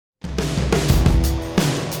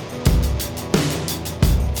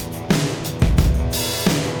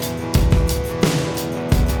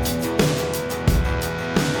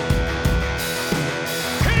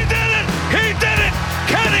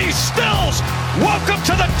Welcome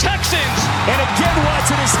to the Texans. And again,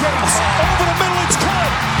 Watson escapes. Over the middle, it's caught.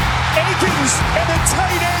 Akins, and the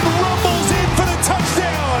tight end rumbles in for the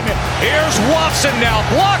touchdown. Here's Watson now.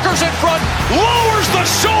 Blockers in front. Lowers the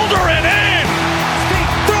shoulder and in.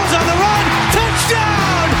 Throws on the run.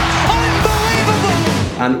 Touchdown.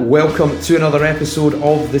 Unbelievable. And welcome to another episode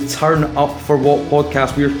of the Turn Up For What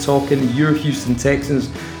podcast. We're talking your Houston Texans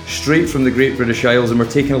straight from the Great British Isles, and we're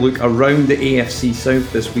taking a look around the AFC South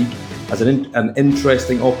this week as an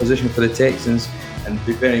interesting opposition for the Texans, and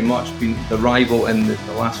they've very much been the rival in the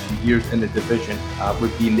last few years in the division.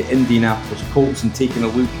 We've been the Indianapolis Colts, and taking a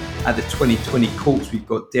look at the 2020 Colts, we've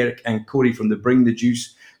got Derek and Corey from the Bring the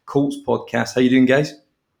Juice Colts podcast. How you doing, guys?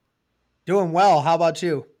 Doing well. How about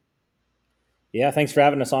you? Yeah, thanks for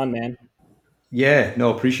having us on, man. Yeah,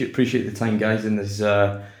 no, appreciate the time, guys. And this,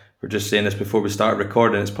 we're just saying this before we start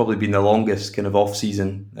recording. It's probably been the longest kind of off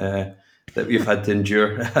season that we've had to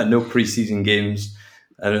endure. No preseason games,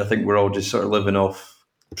 and I think we're all just sort of living off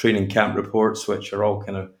training camp reports, which are all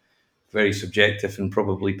kind of very subjective and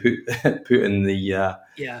probably put in the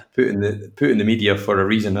media for a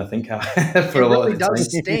reason. I think for a lot of the time.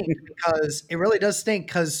 It really does stink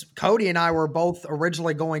because Cody and I were both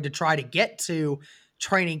originally going to try to get to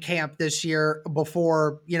training camp this year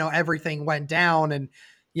before everything went down, and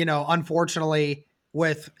unfortunately,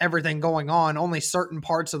 with everything going on, only certain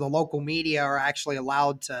parts of the local media are actually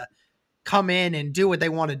allowed to come in and do what they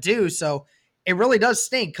want to do. So it really does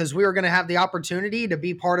stink because we were going to have the opportunity to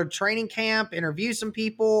be part of training camp, interview some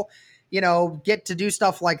people, get to do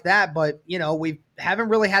stuff like that. But, we haven't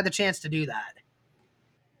really had the chance to do that.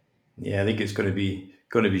 Yeah, I think it's going to be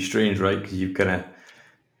strange, right? Because you've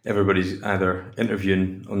everybody's either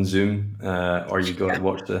interviewing on Zoom or you've got to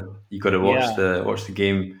watch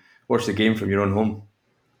the game from your own home.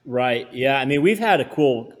 Right. Yeah. I mean, we've had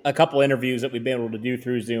a couple interviews that we've been able to do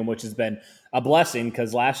through Zoom, which has been a blessing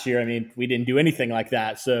because last year, we didn't do anything like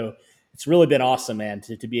that. So it's really been awesome, man,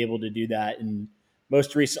 to be able to do that. And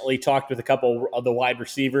most recently talked with a couple of the wide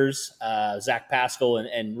receivers, Zach Pascal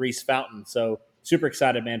and Reese Fountain. So super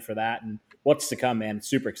excited, man, for that. And what's to come, man. It's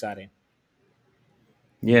super exciting.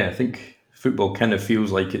 Yeah, I think football kind of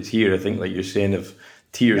feels like it's here. I think, like you're saying, of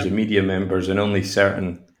tiers of media members, and only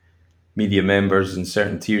certain media members and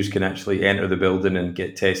certain tiers can actually enter the building and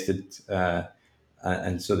get tested,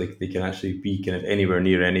 and so they can actually be kind of anywhere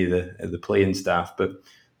near any of the playing staff. But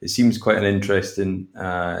it seems quite an interesting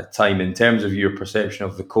time in terms of your perception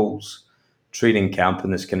of the Colts training camp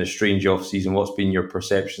and this kind of strange off season. What's been your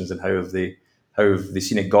perceptions, and how have they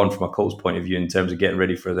seen it gone from a Colts point of view in terms of getting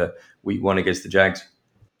ready for the week one against the Jags?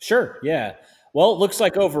 Sure, yeah. Well, it looks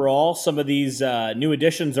like overall some of these new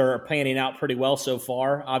additions are panning out pretty well so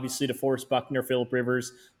far. Obviously, DeForest Buckner, Phillip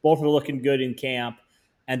Rivers, both are looking good in camp.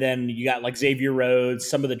 And then you got like Xavier Rhodes,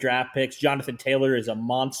 some of the draft picks. Jonathan Taylor is a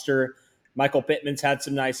monster. Michael Pittman's had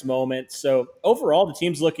some nice moments. So overall, the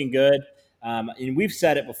team's looking good. And we've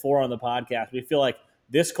said it before on the podcast. We feel like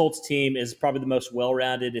this Colts team is probably the most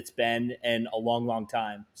well-rounded it's been in a long, long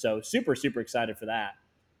time. So super, super excited for that.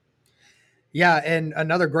 Yeah, and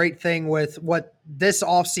another great thing with what this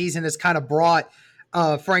offseason has kind of brought,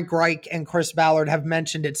 Frank Reich and Chris Ballard have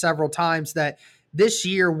mentioned it several times, that this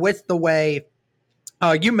year with the way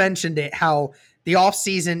you mentioned it, how the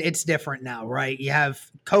offseason, it's different now, right? You have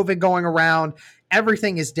COVID going around.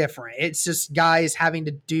 Everything is different. It's just guys having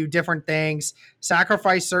to do different things,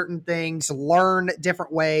 sacrifice certain things, learn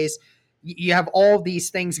different ways. You have all these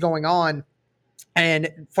things going on.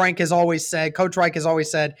 And Frank has always said, Coach Reich has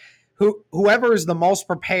always said, whoever is the most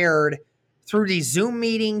prepared through these Zoom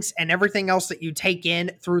meetings and everything else that you take in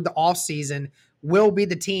through the offseason will be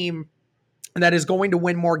the team that is going to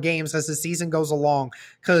win more games as the season goes along,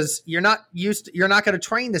 because you're not going to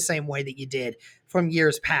train the same way that you did from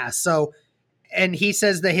years past. So, and he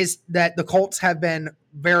says that the Colts have been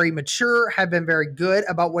very mature, have been very good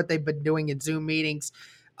about what they've been doing in Zoom meetings.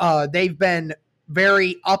 They've been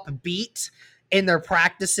very upbeat in their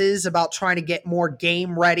practices about trying to get more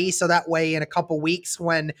game ready. So that way in a couple weeks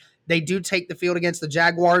when they do take the field against the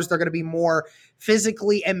Jaguars, they're going to be more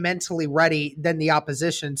physically and mentally ready than the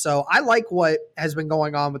opposition. So I like what has been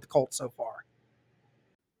going on with the Colts so far.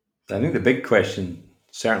 I think the big question,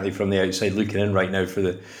 certainly from the outside looking in right now for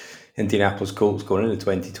the Indianapolis Colts going into the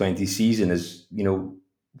 2020 season is,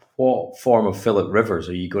 what form of Phillip Rivers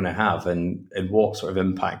are you going to have, and what sort of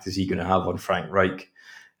impact is he going to have on Frank Reich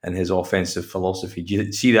and his offensive philosophy? Do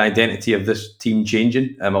you see the identity of this team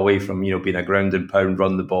changing away from, being a ground and pound,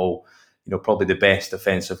 run the ball, probably the best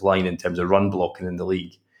offensive line in terms of run blocking in the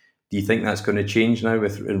league? Do you think that's going to change now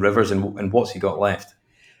in Rivers, and what's he got left?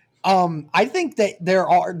 I think that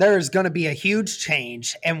there's going to be a huge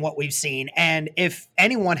change in what we've seen. And if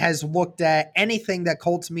anyone has looked at anything that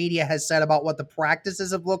Colts media has said about what the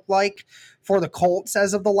practices have looked like for the Colts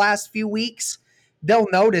as of the last few weeks, they'll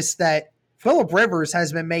notice that Phillip Rivers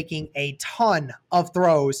has been making a ton of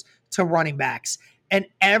throws to running backs. And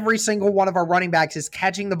every single one of our running backs is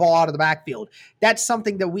catching the ball out of the backfield. That's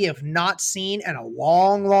something that we have not seen in a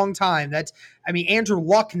long, long time. Andrew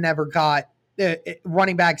Luck never got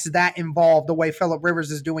running backs that involved the way Phillip Rivers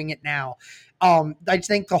is doing it now. I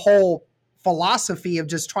think the whole philosophy of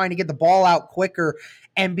just trying to get the ball out quicker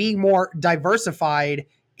and being more diversified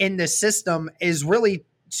in the system is really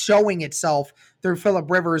showing itself through Phillip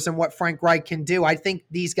Rivers and what Frank Reich can do. I think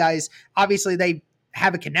these guys, obviously they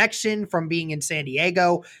have a connection from being in San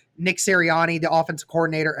Diego. Nick Sirianni, the offensive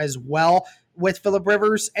coordinator, as well, with Phillip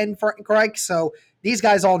Rivers and Frank Reich. So these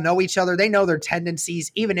guys all know each other. They know their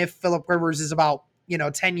tendencies, even if Phillip Rivers is about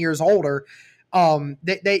 10 years older.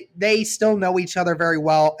 They still know each other very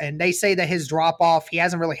well, and they say that his drop off, he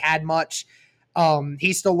hasn't really had much.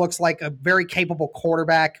 He still looks like a very capable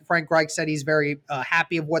quarterback. Frank Reich said he's very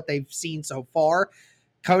happy of what they've seen so far.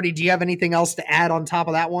 Cody, do you have anything else to add on top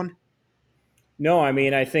of that one? No,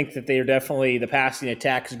 I think that they're definitely, the passing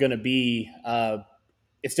attack is going to be,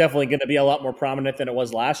 it's definitely going to be a lot more prominent than it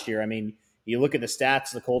was last year. You look at the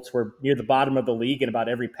stats, the Colts were near the bottom of the league in about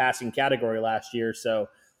every passing category last year. So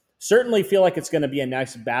certainly feel like it's going to be a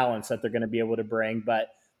nice balance that they're going to be able to bring. But,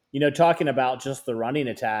 talking about just the running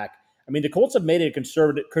attack, the Colts have made a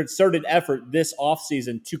concerted effort this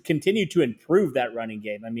offseason to continue to improve that running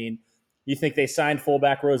game. You think they signed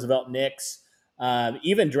fullback Roosevelt Nix,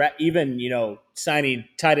 even signing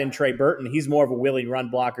tight end Trey Burton. He's more of a willing run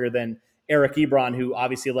blocker than Eric Ebron, who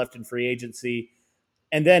obviously left in free agency.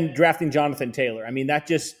 And then drafting Jonathan Taylor. That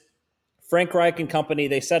just, Frank Reich and company,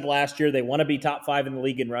 they said last year they want to be top 5 in the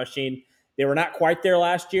league in rushing. They were not quite there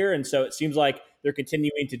last year, and so it seems like they're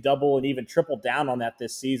continuing to double and even triple down on that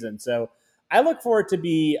this season. So I look for it to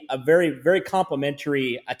be a very, very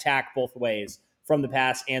complementary attack both ways, from the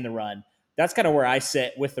pass and the run. That's kind of where I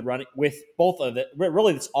sit with the run, with both of it,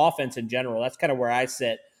 really this offense in general. That's kind of where I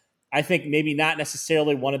sit. I think maybe not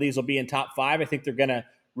necessarily one of these will be in top 5. I think they're going to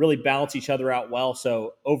really balance each other out well.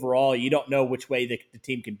 So overall, you don't know which way the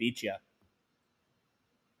team can beat you.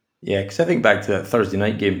 Yeah, because I think back to that Thursday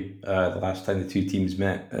night game, the last time the two teams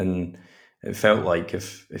met, and it felt like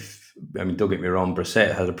if don't get me wrong,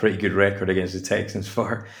 Brissett has a pretty good record against the Texans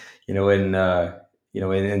for, in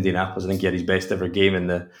Indianapolis. I think he had his best ever game in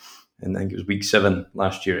I think it was week 7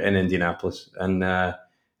 last year in Indianapolis, and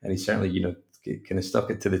he certainly kind of stuck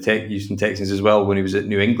it to the Houston Texans as well when he was at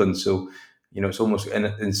New England. So it's almost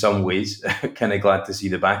in some ways kind of glad to see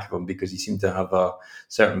the back of him, because he seemed to have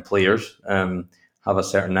certain players have a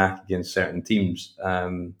certain knack against certain teams,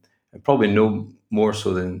 and probably no more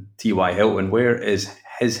so than T.Y. Hilton. Where is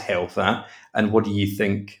his health at, and what do you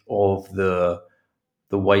think of the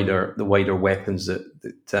wider weapons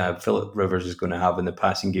that Phillip Rivers is going to have in the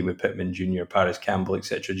passing game with Pittman Jr., Paris Campbell,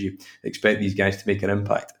 etc.? Do you expect these guys to make an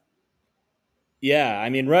impact? Yeah,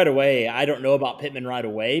 right away, I don't know about Pittman right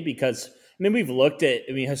away, because we've looked at,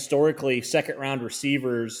 historically, second round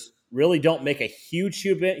receivers really don't make a huge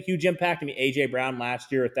impact. A.J. Brown last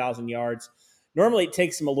year, 1,000 yards. Normally it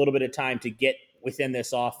takes him a little bit of time to get within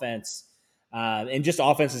this offense, and just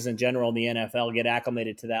offenses in general in the NFL get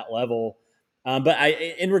acclimated to that level. But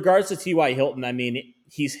in regards to T.Y. Hilton,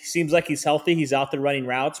 he seems like he's healthy. He's out there running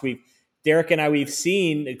routes. Derek and I, we've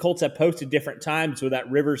seen the Colts have posted different times where that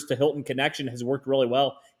Rivers to Hilton connection has worked really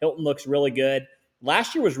well. Hilton looks really good.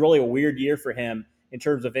 Last year was really a weird year for him in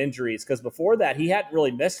terms of injuries, because before that he hadn't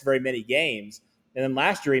really missed very many games. And then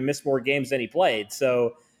last year he missed more games than he played.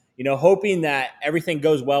 So, hoping that everything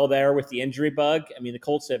goes well there with the injury bug. The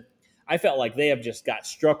Colts I felt like they have just got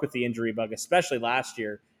struck with the injury bug, especially last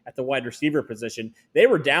year at the wide receiver position. They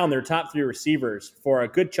were down their top 3 receivers for a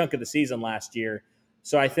good chunk of the season last year.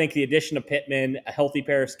 So I think the addition of Pittman, a healthy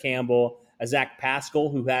Paris Campbell, a Zach Pascal,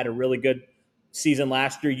 who had a really good season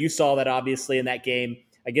last year. You saw that obviously in that game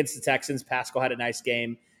against the Texans. Pascal had a nice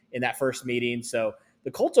game in that first meeting. So the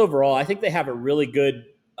Colts overall, I think they have a really good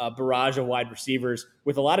barrage of wide receivers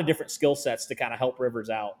with a lot of different skill sets to kind of help Rivers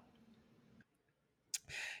out.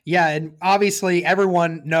 Yeah, and obviously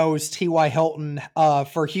everyone knows T.Y. Hilton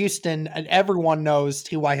for Houston, and everyone knows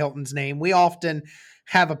T.Y. Hilton's name. We often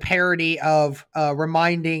have a parody of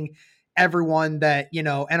reminding everyone that,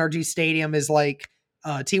 NRG Stadium is like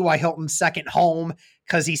T.Y. Hilton's second home,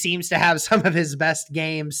 because he seems to have some of his best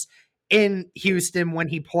games in Houston when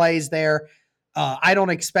he plays there. I don't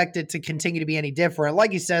expect it to continue to be any different.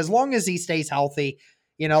 Like you said, as long as he stays healthy,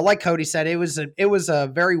 like Cody said, it was a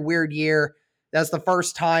very weird year. That's the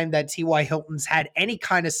first time that T.Y. Hilton's had any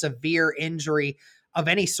kind of severe injury of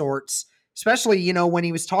any sorts, especially, when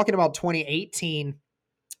he was talking about 2018,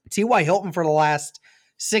 T.Y. Hilton for the last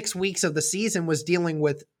 6 weeks of the season was dealing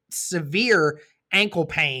with severe ankle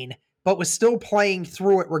pain, but was still playing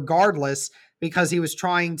through it regardless because he was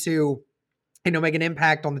trying to, make an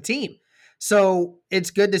impact on the team. So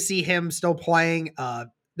it's good to see him still playing.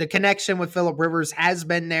 The connection with Phillip Rivers has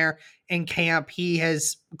been there in camp. He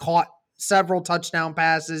has caught several touchdown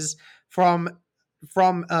passes from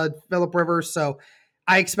Phillip Rivers. So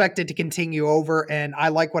I expect it to continue over, and I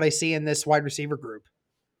like what I see in this wide receiver group.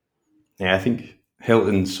 Yeah, I think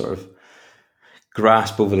Hilton's sort of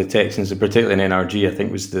grasp over the Texans, and particularly in NRG, I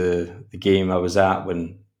think was the game I was at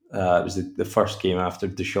when it was the first game after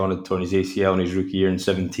Deshaun had torn his ACL in his rookie year in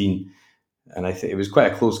 2017. And I think it was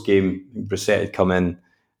quite a close game. Brissett had come in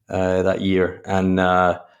that year, and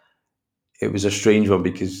it was a strange one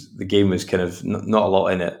because the game was kind of not a lot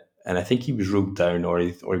in it. And I think he was ruled down, or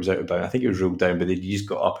he was out of bounds. I think he was ruled down, but he just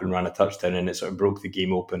got up and ran a touchdown, and it sort of broke the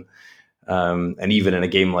game open. And even in a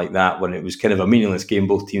game like that, when it was kind of a meaningless game,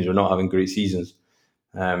 both teams were not having great seasons,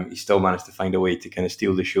 he still managed to find a way to kind of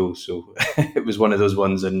steal the show. So it was one of those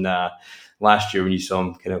ones. And last year when you saw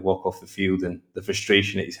him kind of walk off the field and the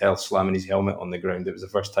frustration at his health, slamming his helmet on the ground, it was the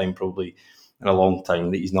first time probably in a long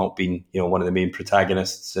time that he's not been, one of the main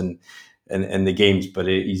protagonists in the games. But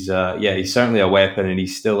he's certainly a weapon, and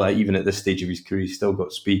he's still, even at this stage of his career, he's still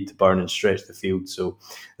got speed to burn and stretch the field. So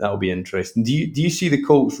that'll be interesting. Do you see the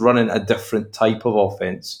Colts running a different type of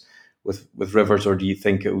offense with Rivers, or do you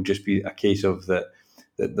think it will just be a case of that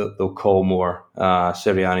they'll call more,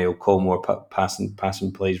 Sirianni will call more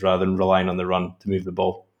passing plays rather than relying on the run to move the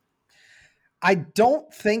ball? I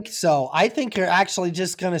don't think so. I think you're actually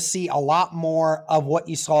just going to see a lot more of what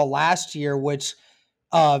you saw last year, which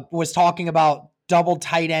was talking about double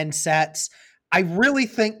tight end sets. I really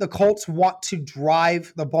think the Colts want to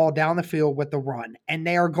drive the ball down the field with the run, and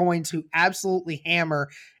they are going to absolutely hammer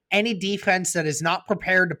any defense that is not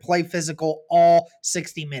prepared to play physical all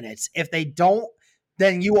 60 minutes. If they don't,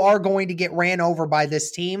 then you are going to get ran over by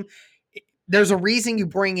this team. There's a reason you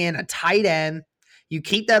bring in a tight end. You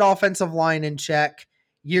keep that offensive line in check.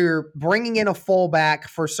 You're bringing in a fullback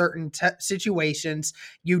for certain situations.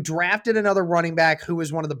 You drafted another running back who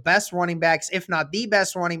is one of the best running backs, if not the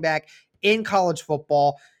best running back in college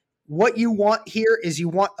football. What you want here is you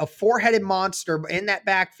want a four-headed monster in that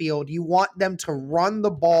backfield. You want them to run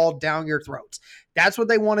the ball down your throats. That's what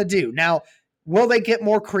they want to do. Now, will they get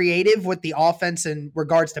more creative with the offense in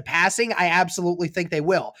regards to passing? I absolutely think they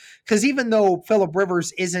will. Because even though Phillip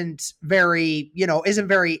Rivers isn't very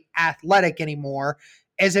athletic anymore,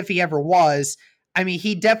 as if he ever was, I mean,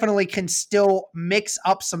 he definitely can still mix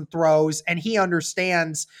up some throws, and he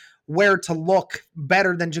understands where to look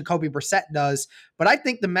better than Jacoby Brissett does. But I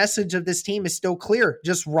think the message of this team is still clear.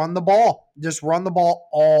 Just run the ball. Just run the ball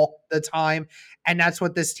all the time. And that's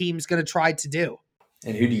what this team's going to try to do.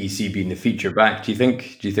 And who do you see being the feature back? Do you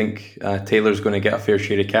think Taylor's going to get a fair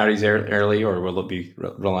share of carries early, or will it be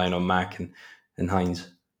relying on Mack and Hines?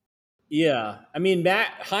 Yeah, I mean,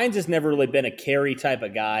 Hines has never really been a carry type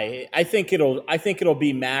of guy. I think it'll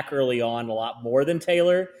be Mack early on a lot more than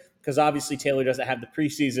Taylor, because obviously Taylor doesn't have the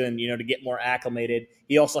preseason, to get more acclimated.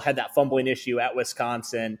 He also had that fumbling issue at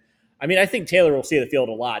Wisconsin. I mean, I think Taylor will see the field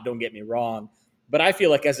a lot. Don't get me wrong. But I feel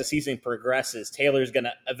like as the season progresses, Taylor's going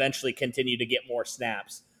to eventually continue to get more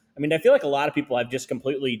snaps. I mean, I feel like a lot of people have just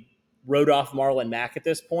completely wrote off Marlon Mack at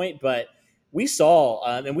this point, but we saw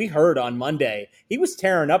and we heard on Monday, he was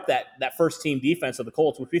tearing up that first-team defense of the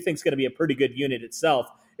Colts, which we think is going to be a pretty good unit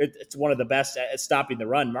itself. It's one of the best at stopping the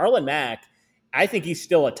run. Marlon Mack, I think he's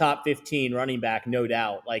still a top 15 running back, no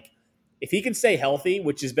doubt. Like, if he can stay healthy,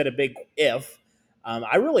 which has been a big if,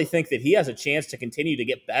 I really think that he has a chance to continue to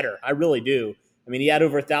get better. I really do. I mean, he had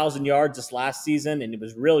over 1,000 yards this last season, and it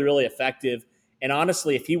was really, really effective. And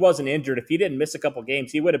honestly, if he wasn't injured, if he didn't miss a couple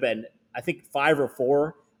games, he would have been, I think, 5 or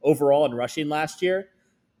 4 overall in rushing last year.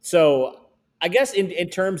 So I guess in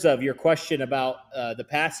terms of your question about the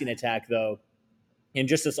passing attack, though, and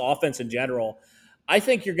just this offense in general, I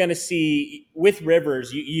think you're going to see with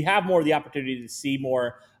Rivers, you have more of the opportunity to see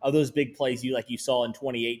more of those big plays you saw in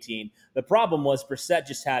 2018. The problem was Brissett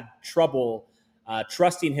just had trouble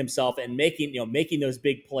trusting himself and making those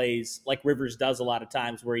big plays like Rivers does a lot of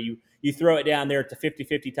times, where you throw it down there. It's a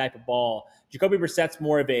 50-50 type of ball. Jacoby Brissett's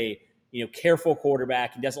more of a careful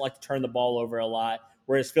quarterback. He doesn't like to turn the ball over a lot,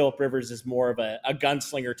 whereas Phillip Rivers is more of a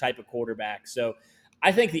gunslinger type of quarterback. So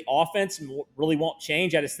I think the offense really won't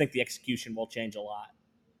change. I just think the execution will change a lot.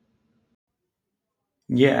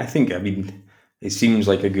 Yeah, I think it seems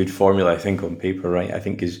like a good formula, I think, on paper, right? I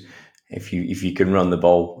think is if you can run the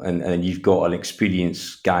ball and you've got an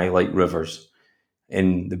experienced guy like Rivers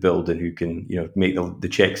in the building who can, make the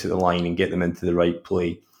checks at the line and get them into the right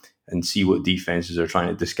play and see what defenses are trying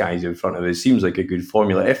to disguise in front of it. It seems like a good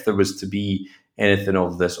formula. If there was to be anything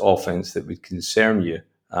of this offense that would concern you,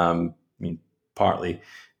 partly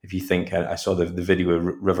if you think, I saw the video of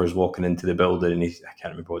Rivers walking into the building, and I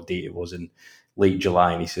can't remember what date it was, in late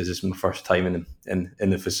July, and he says, "This is my first time in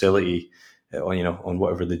the facility," on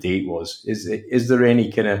whatever the date was. Is there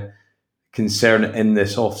any kind of concern in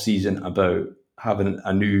this off season about having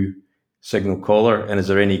a new signal caller, and is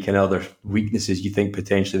there any kind of other weaknesses you think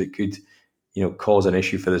potentially that could, cause an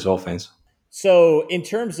issue for this offense? So in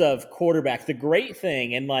terms of quarterback, the great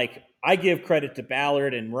thing, and I give credit to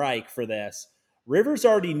Ballard and Reich for this, Rivers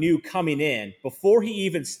already knew coming in, before he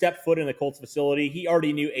even stepped foot in the Colts facility, he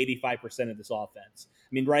already knew 85% of this offense. I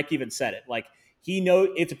mean, Reich even said it. He knows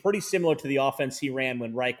it's pretty similar to the offense he ran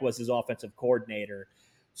when Reich was his offensive coordinator.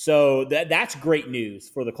 So that's great news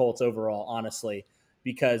for the Colts overall, honestly,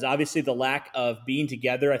 because obviously the lack of being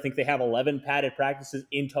together, I think they have 11 padded practices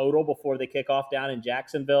in total before they kick off down in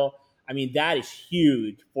Jacksonville. I mean, that is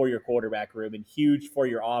huge for your quarterback room and huge for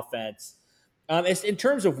your offense. In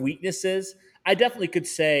terms of weaknesses, I definitely could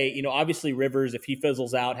say, obviously Rivers, if he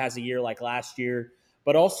fizzles out, has a year like last year,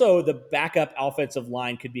 but also the backup offensive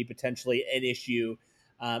line could be potentially an issue.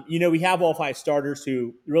 We have all 5 starters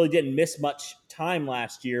who really didn't miss much time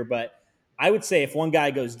last year, but I would say if one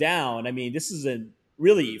guy goes down, I mean, this is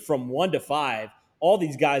really from 1 to 5, all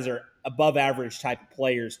these guys are above average type of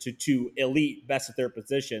players to elite, best at their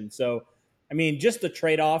position. So, I mean, just the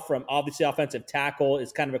trade-off from obviously offensive tackle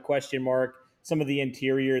is kind of a question mark. Some of the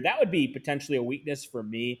interior, that would be potentially a weakness for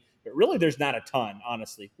me, but really there's not a ton,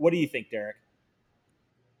 honestly. What do you think, Derek?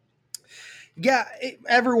 Yeah,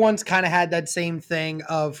 everyone's kind of had that same thing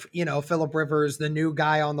of, Phillip Rivers, the new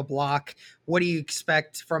guy on the block. What do you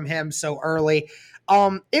expect from him so early?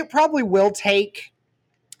 It probably will take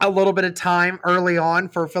a little bit of time early on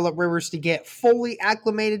for Phillip Rivers to get fully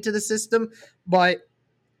acclimated to the system, but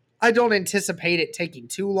I don't anticipate it taking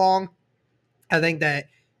too long. I think that,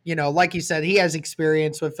 like you said, he has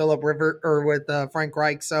experience with Phillip Rivers or with Frank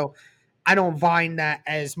Reich, so I don't find that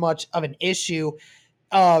as much of an issue.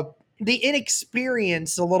 The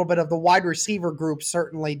inexperience, a little bit of the wide receiver group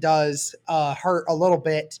certainly does hurt a little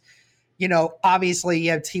bit. Obviously you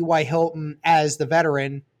have T.Y. Hilton as the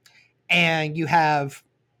veteran, and you have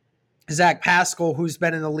Zach Pascal, who's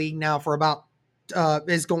been in the league now for about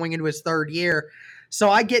is going into his 3rd year. So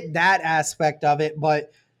I get that aspect of it,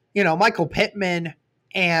 but Michael Pittman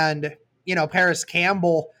and Paris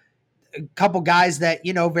Campbell, a couple guys that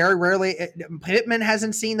very rarely. Pittman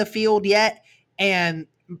hasn't seen the field yet, and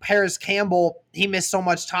Paris Campbell, he missed so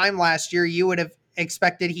much time last year. You would have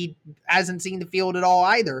expected he hasn't seen the field at all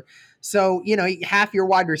either. So half your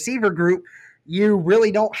wide receiver group, you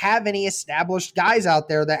really don't have any established guys out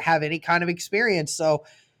there that have any kind of experience. So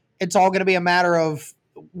it's all going to be a matter of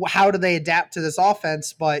how do they adapt to this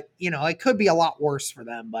offense. But, it could be a lot worse for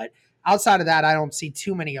them. But outside of that, I don't see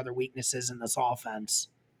too many other weaknesses in this offense.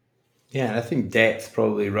 Yeah, and I think depth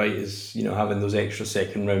probably right is, having those extra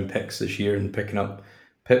 2nd round picks this year and picking up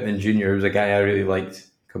Pittman Jr., who's a guy I really liked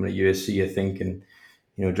coming at USC, I think. And,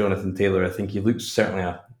 Jonathan Taylor, I think he looks certainly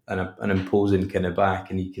an imposing kind of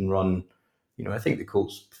back, and he can run. I think the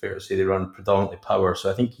Colts, fair to say, they run predominantly power,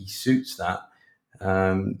 so I think he suits that.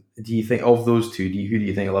 Do you think of those two, who do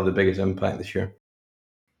you think will have the biggest impact this year?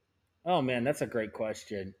 Oh man, that's a great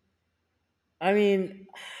question. I mean,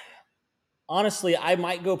 honestly, I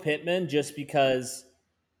might go Pittman just because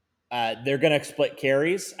they're going to split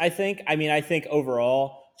carries, I think. I think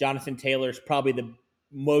overall, Jonathan Taylor's probably the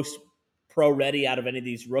most pro-ready out of any of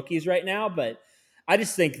these rookies right now, but I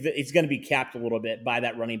just think that it's going to be capped a little bit by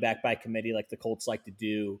that running back by committee like the Colts like to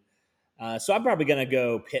do. So I'm probably going to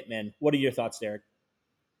go Pittman. What are your thoughts, Derek?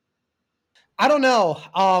 I don't know.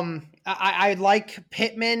 I like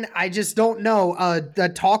Pittman. I just don't know. The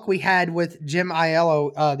talk we had with Jim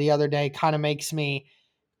Aiello the other day kind of makes me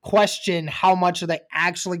question how much are they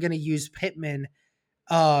actually going to use Pittman.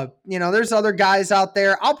 There's other guys out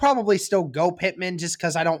there. I'll probably still go Pittman just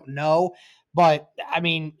because I don't know. But,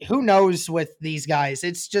 who knows with these guys?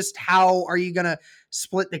 It's just how are you going to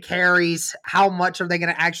split the carries? How much are they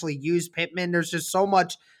going to actually use Pittman? There's just so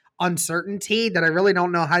much uncertainty that I really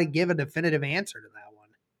don't know how to give a definitive answer to that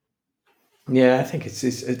one. Yeah, I think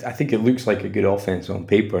I think it looks like a good offense on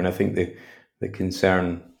paper, and I think the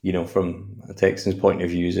concern, from a Texans point of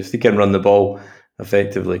view, is if they can run the ball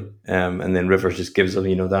effectively, and then Rivers just gives them,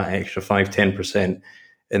 that extra 5-10%,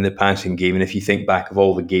 in the passing game. And if you think back of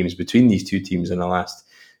all the games between these two teams in the last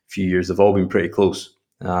few years, they've all been pretty close.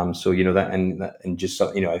 So that and just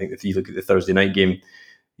I think if you look at the Thursday night game,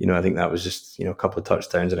 I think that was just a couple of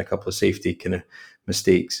touchdowns and a couple of safety kind of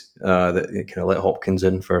mistakes that kind of let Hopkins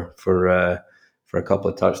in for a couple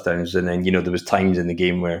of touchdowns, and then there was times in the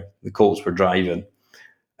game where the Colts were driving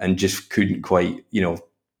and just couldn't quite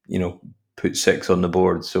put 6 on the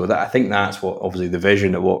board. So I think that's what obviously the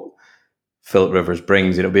vision of what Philip Rivers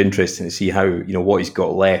brings. It'll be interesting to see how what he's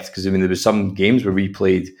got left, because there was some games where we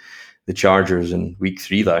played the Chargers in week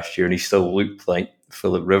 3 last year and he still looked like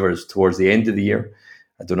Philip Rivers towards the end of the year.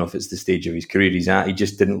 I don't know if it's the stage of his career he's at. He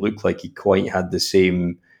just didn't look like he quite had the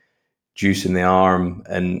same juice in the arm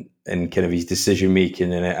and kind of his decision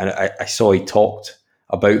making. And I saw he talked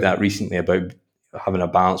about that recently, about having a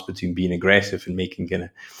balance between being aggressive and making kind of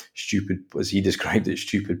stupid, as he described it,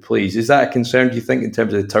 stupid plays. Is that a concern, do you think, in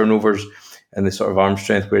terms of the turnovers and the sort of arm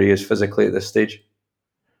strength where he is physically at this stage?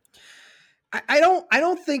 I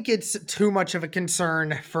don't think it's too much of a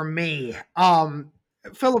concern for me.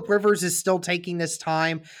 Philip Rivers is still taking this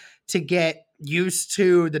time to get used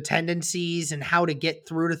to the tendencies and how to get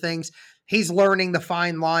through to things. He's learning the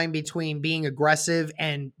fine line between being aggressive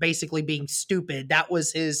and basically being stupid. That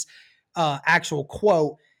was his actual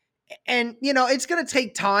quote. And, it's going to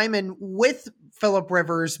take time. And with Philip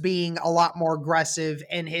Rivers being a lot more aggressive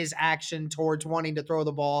in his action towards wanting to throw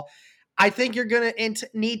the ball, I think you're going to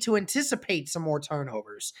need to anticipate some more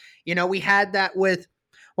turnovers. We had that with,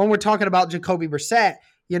 when we're talking about Jacoby Brissett,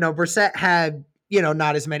 Brissett had,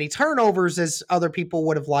 not as many turnovers as other people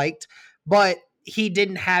would have liked, but he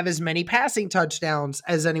didn't have as many passing touchdowns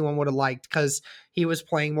as anyone would have liked because he was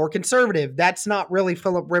playing more conservative. That's not really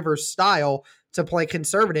Philip Rivers' style, to play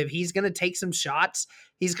conservative. He's going to take some shots.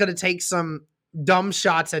 He's going to take some dumb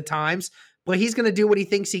shots at times, but he's going to do what he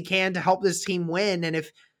thinks he can to help this team win. And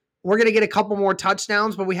if we're going to get a couple more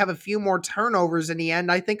touchdowns, but we have a few more turnovers in the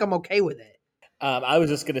end, I think I'm okay with it. I was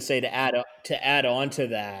just going to say, to add on to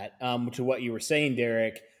that, to what you were saying,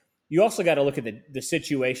 Derek, you also got to look at the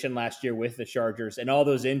situation last year with the Chargers and all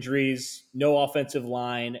those injuries, no offensive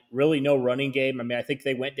line, really no running game. I mean, I think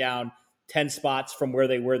they went down 10 spots from where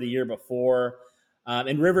they were the year before.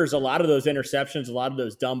 And Rivers, a lot of those interceptions, a lot of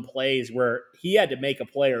those dumb plays where he had to make a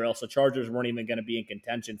play or else the Chargers weren't even going to be in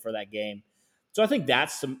contention for that game. So I think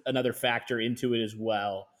that's another factor into it as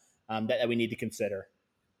well that we need to consider.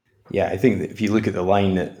 Yeah, I think that if you look at the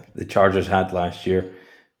line that the Chargers had last year,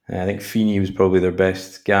 I think Feeney was probably their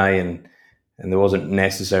best guy, and there wasn't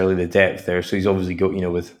necessarily the depth there. So he's obviously got,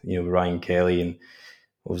 with Ryan Kelly, and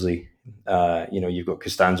obviously you've got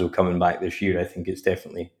Costanzo coming back this year. I think it's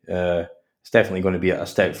definitely going to be a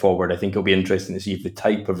step forward. I think it'll be interesting to see if the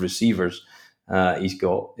type of receivers he's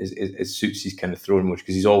got it suits his kind of throwing motion,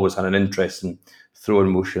 because he's always had an interest in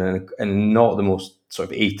throwing motion and not the most sort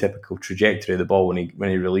of atypical trajectory of the ball when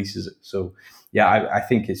he releases it. So yeah, I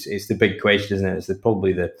think it's the big question, isn't it? It's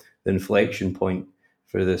probably the inflection point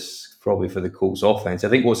for this, probably for the Colts offense. I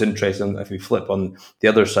think what's interesting, if we flip on the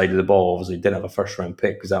other side of the ball, obviously didn't have a first round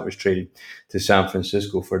pick because that was traded to San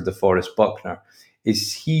Francisco for DeForest Buckner.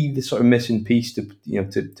 Is he the sort of missing piece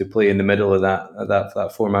to play in the middle of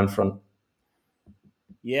that 4-man front?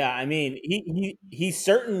 Yeah, I mean, he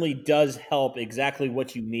certainly does help exactly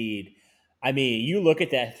what you need. I mean, you look at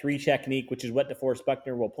that 3 technique, which is what DeForest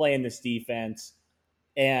Buckner will play in this defense.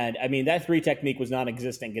 And I mean, that 3 technique was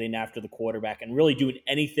non-existent getting after the quarterback and really doing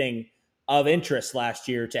anything of interest last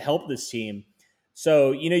year to help this team.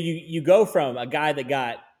 So, you go from a guy that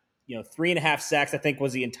got, 3.5 sacks, I think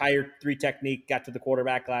was the entire 3 technique, got to the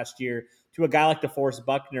quarterback last year, to a guy like DeForest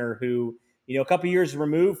Buckner who, a couple years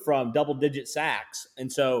removed from double-digit sacks.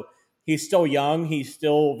 And so he's still young. He's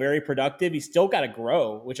still very productive. He's still got to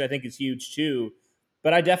grow, which I think is huge too.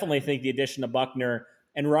 But I definitely think the addition of Buckner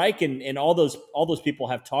and Reich and all those people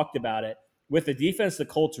have talked about it. With the defense the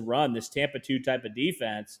Colts run, this Tampa 2 type of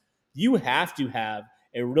defense, you have to have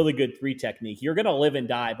a really good 3 technique. You're going to live and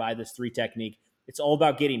die by this 3 technique. It's all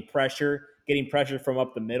about getting pressure from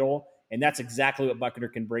up the middle, and that's exactly what Buckner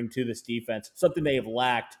can bring to this defense, something they have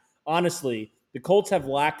lacked. Honestly, the Colts have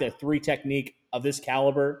lacked a 3 technique of this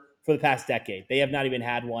caliber for the past decade. They have not even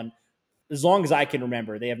had one. As long as I can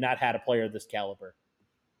remember, they have not had a player of this caliber.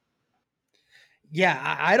 Yeah,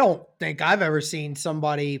 I don't think I've ever seen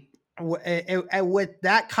somebody with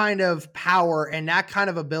that kind of power and that kind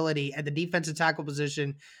of ability at the defensive tackle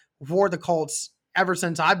position for the Colts ever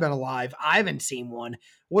since I've been alive. I haven't seen one.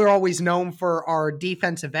 We're always known for our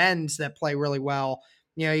defensive ends that play really well.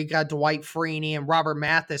 You got Dwight Freeney and Robert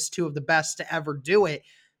Mathis, 2 of the best to ever do it,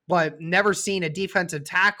 but never seen a defensive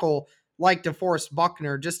tackle like DeForest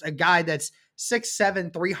Buckner, just a guy that's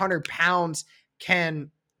 6'7", 300 pounds,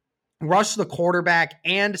 can rush the quarterback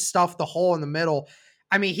and stuff the hole in the middle.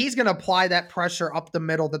 I mean, he's going to apply that pressure up the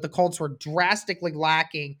middle that the Colts were drastically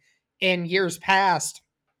lacking in years past.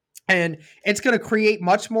 And it's going to create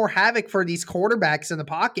much more havoc for these quarterbacks in the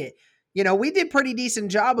pocket. You know, we did pretty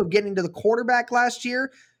decent job of getting to the quarterback last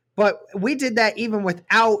year, but we did that even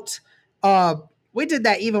without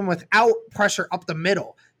pressure up the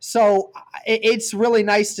middle. So it's really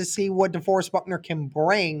nice to see what DeForest Buckner can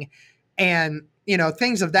bring and, you know,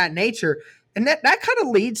 things of that nature. And that kind of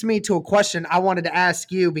leads me to a question I wanted to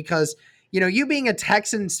ask you because, you know, you being a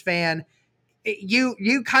Texans fan,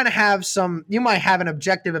 you kind of have you might have an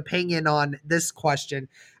objective opinion on this question.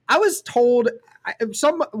 I was told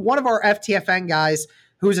one of our FTFN guys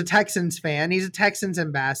who's a Texans fan, he's a Texans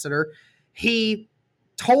ambassador. He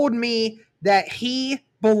told me that he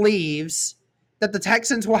believes that the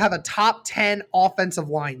Texans will have a top 10 offensive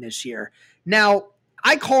line this year. Now,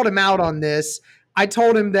 I called him out on this. I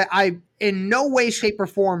told him that I, in no way, shape, or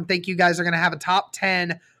form, think you guys are going to have a top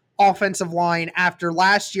 10 offensive line after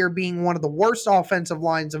last year being one of the worst offensive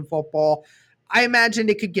lines in football. I imagined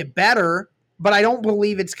it could get better, but I don't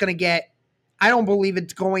believe it's going to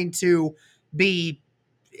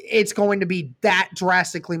be that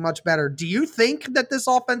drastically much better. Do you think that this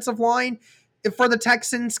offensive line for the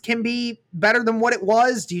Texans can be better than what it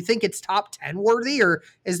was? Do you think it's top 10 worthy, or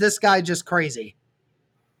is this guy just crazy?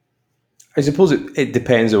 I suppose it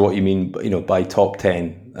depends on what you mean, you know, by top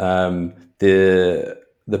 10.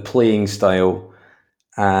 The playing style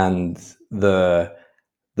and the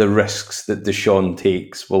risks that Deshaun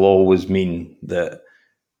takes will always mean that,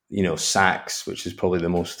 you know, sacks, which is probably the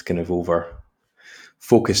most kind of over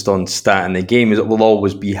focused on stat in the game, is it will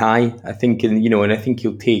always be high. I think, and I think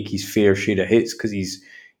he'll take his fair share of hits because he's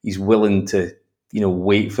willing to, you know,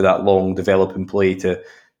 wait for that long developing play to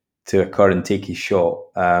occur and take his shot.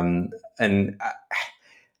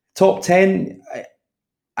 Top 10,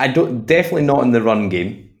 I don't, definitely not in the run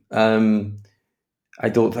game. I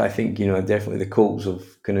think, you know, definitely the Colts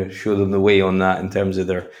have kind of showed them the way on that in terms of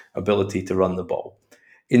their ability to run the ball.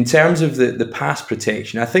 In terms of the pass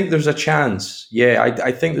protection, I think there's a chance. Yeah,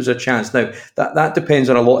 I think there's a chance. Now, that depends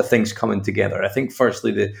on a lot of things coming together. I think,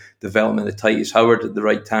 firstly, the development of Tytus Howard at the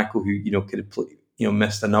right tackle, who, you know, could have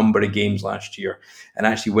missed a number of games last year. And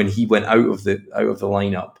actually, when he went out of the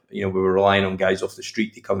lineup, you know, we were relying on guys off the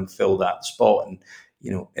street to come and fill that spot. And,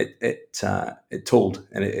 you know, it told,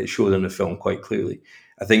 and it showed in the film quite clearly.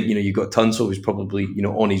 I think, you know, you've got Tunsil, who's probably, you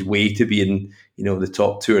know, on his way to being, you know, the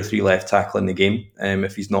top 2 or 3 left tackle in the game,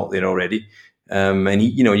 if he's not there already. And he,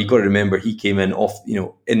 you know, you've got to remember he came in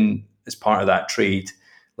in as part of that trade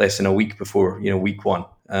less than a week before, you know, week 1.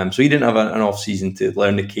 So he didn't have an off season to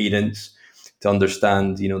learn the cadence, to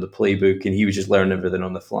understand, you know, the playbook, and he was just learning everything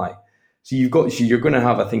on the fly. So you're going to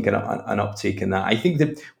have, I think, an uptake in that. I think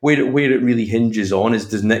that where it really hinges on is,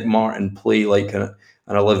 does Nick Martin play like an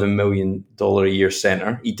 $11 million a year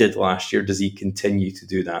center? He did last year. Does he continue to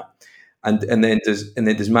do that? And then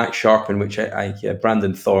does Max Sharpen, which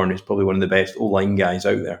Brandon Thorne is probably one of the best O-line guys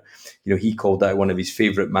out there. You know, he called that one of his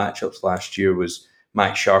favorite matchups last year was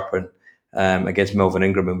Max Sharpen against Melvin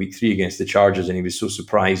Ingram in week 3 against the Chargers, and he was so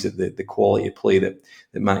surprised at the quality of play that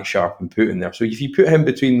Max Sharpen put in there. So if you put him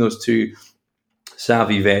between those two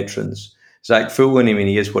savvy veterans, Zach Fulton, I mean,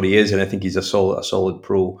 he is what he is, and I think he's a solid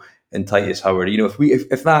pro. And Tytus Howard, you know,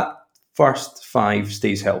 if that first 5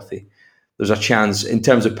 stays healthy, there's a chance in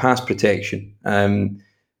terms of pass protection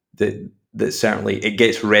that certainly it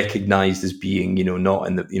gets recognised as being, you know, not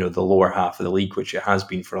in the, you know, the lower half of the league, which it has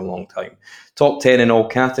been for a long time. Top 10 in all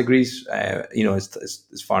categories, you know,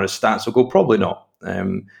 as far as stats will go, probably not.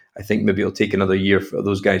 I think maybe it'll take another year for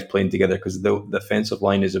those guys playing together, because the offensive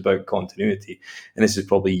line is about continuity, and this is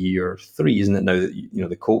probably year 3, isn't it? Now that, you know,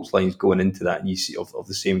 the Colts line's going into that, and you see of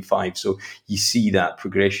the same 5, so you see that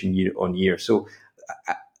progression year on year. So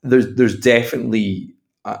there's definitely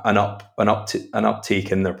an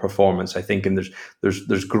uptake in their performance, I think, and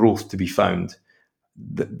there's growth to be found.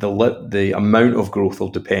 The amount of growth will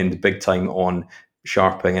depend big time on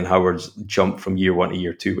Sharping and Howard's jump from year 1 to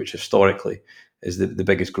year 2, which historically is the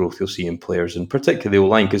biggest growth you'll see in players, and particularly the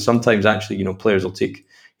O-line, because sometimes actually, you know, players will take,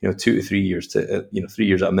 you know, 2 to 3 years to, 3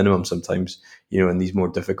 years at a minimum sometimes, you know, in these more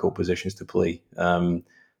difficult positions to play,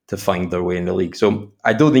 to find their way in the league. So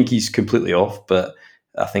I don't think he's completely off, but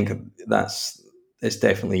I think it's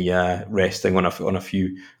definitely resting on a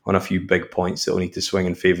few big points that will need to swing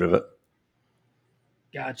in favor of it.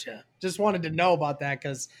 Gotcha. Just wanted to know about that,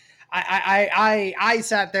 because I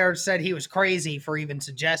sat there and said he was crazy for even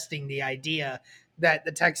suggesting the idea that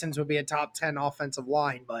the Texans would be a top 10 offensive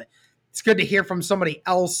line, but it's good to hear from somebody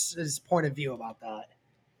else's point of view about that.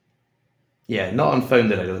 Yeah, not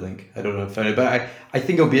unfounded, I don't think. I don't know unfounded, but I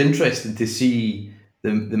think it'll be interesting to see the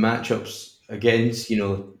matchups against,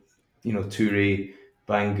 Toure,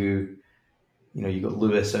 Bangu, you got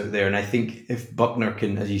Lewis out there. And I think if Buckner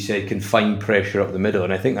can, as you said, can find pressure up the middle,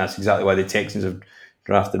 and I think that's exactly why the Texans have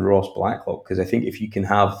drafted Ross Blacklock, because I think if you can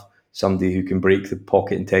have somebody who can break the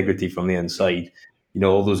pocket integrity from the inside,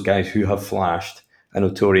 all those guys who have flashed. I know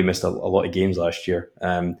Toure missed a lot of games last year,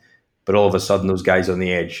 but all of a sudden those guys on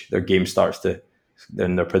the edge, their game starts to,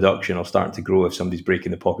 then their production will start to grow if somebody's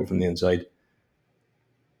breaking the pocket from the inside.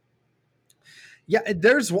 Yeah,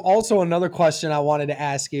 there's also another question I wanted to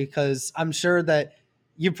ask you, because I'm sure that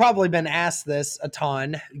you've probably been asked this a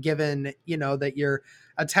ton, given, that you're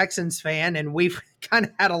a Texans fan, and we've kind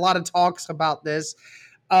of had a lot of talks about this.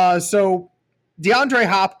 So DeAndre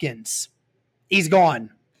Hopkins, he's gone.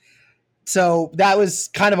 So that was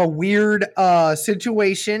kind of a weird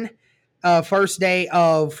situation. First day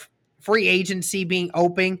of free agency being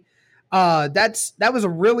open. That was a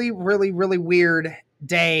really, really, really weird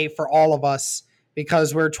day for all of us,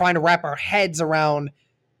 because we're trying to wrap our heads around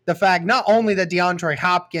the fact not only that DeAndre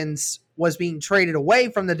Hopkins was being traded away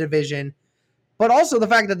from the division, but also the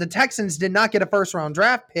fact that the Texans did not get a first-round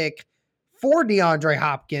draft pick for DeAndre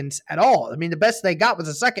Hopkins at all. I mean, the best they got was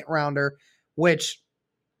a second-rounder, which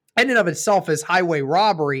in and of itself is highway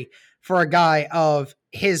robbery for a guy of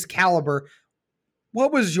his caliber.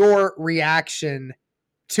 What was your reaction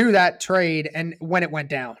to that trade and when it went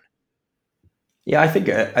down? Yeah, I think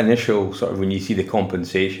initial sort of when you see the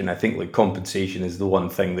compensation, I think like compensation is the one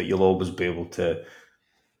thing that you'll always be able to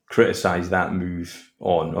criticize that move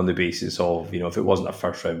on the basis of, if it wasn't a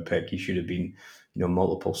first round pick, he should have been,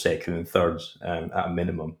 multiple second and thirds at a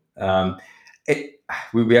minimum.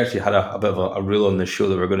 We actually had a bit of a rule on the show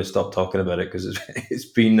that we're going to stop talking about it, because it's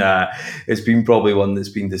been probably one that's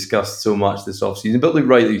been discussed so much this offseason, but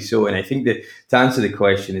rightly so. And I think that to answer the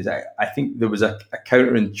question is, I think there was a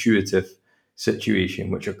counterintuitive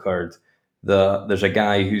situation which occurred. There's a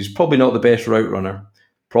guy who's probably not the best route runner,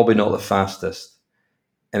 probably not the fastest,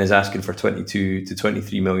 and is asking for $22 to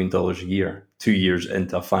 $23 million a year, 2 years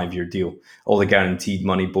into a 5-year deal. All the guaranteed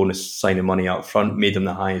money, bonus signing money up front, made him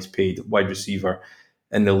the highest paid wide receiver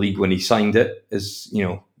in the league when he signed it. Is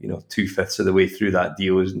 2/5 of the way through that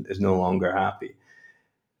deal is no longer happy.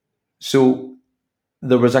 So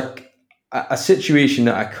there was a situation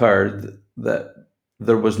that occurred that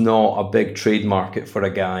there was not a big trade market for a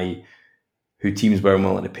guy who teams weren't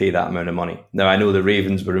willing to pay that amount of money. Now, I know the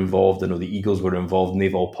Ravens were involved, I know the Eagles were involved, and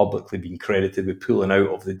they've all publicly been credited with pulling out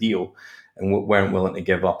of the deal and weren't willing to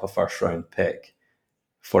give up a first-round pick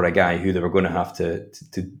for a guy who they were going to have to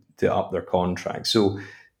up their contract. So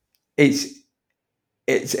it's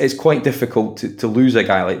quite difficult to lose a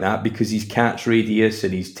guy like that, because his catch radius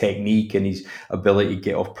and his technique and his ability to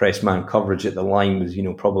get off press man coverage at the line was,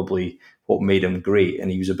 probably what made him great. And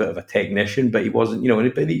he was a bit of a technician, but he wasn't,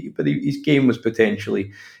 but his game was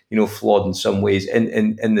potentially, flawed in some ways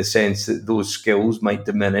in the sense that those skills might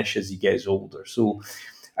diminish as he gets older. So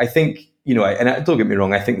I think, and don't get me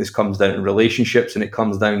wrong, I think this comes down to relationships, and it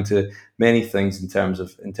comes down to many things in terms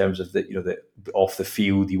of the off the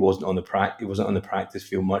field. He wasn't on the practice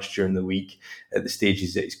field much during the week at the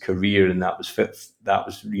stages of his career, and that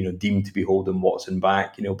was deemed to be holding Watson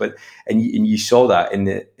back. But you saw that in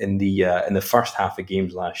the first half of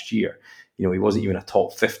games last year. He wasn't even a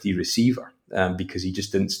top 50 receiver because he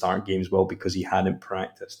just didn't start games well because he hadn't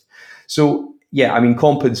practiced. So. Yeah, I mean,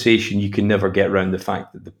 compensation, you can never get around the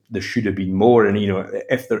fact that there should have been more. And,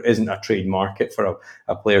 if there isn't a trade market for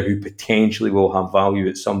a player who potentially will have value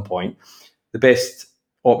at some point, the best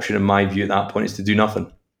option in my view at that point is to do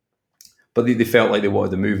nothing. But they felt like they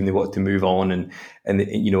wanted to move, and they wanted to move on.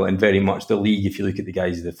 And very much the league, if you look at the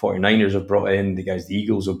guys the 49ers have brought in, the guys the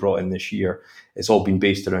Eagles have brought in this year, it's all been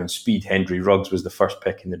based around speed. Henry Ruggs was the first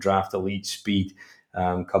pick in the draft, elite speed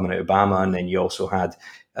coming out of Bama. And then you also had,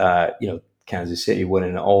 Kansas City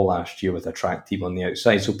winning it all last year with a track team on the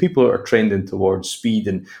outside. So people are trending towards speed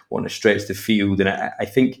and want to stretch the field. And I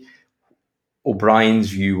think O'Brien's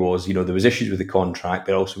view was, there was issues with the contract,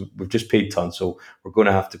 but also we've just paid tons, so we're going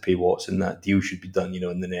to have to pay Watson. That deal should be done,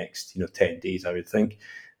 in the next, 10 days, I would think.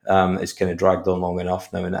 It's kind of dragged on long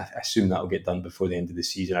enough now, and I assume that will get done before the end of the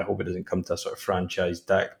season. I hope it doesn't come to a sort of franchise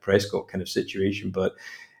Dak Prescott kind of situation, but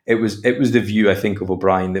it was the view, I think, of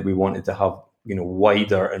O'Brien that we wanted to have,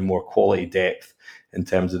 wider and more quality depth in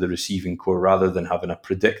terms of the receiving core, rather than having a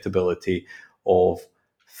predictability of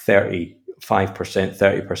 35%,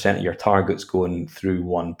 30% of your targets going through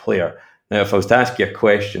one player. Now, if I was to ask you a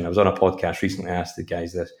question, I was on a podcast recently, I asked the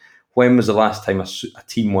guys this: when was the last time a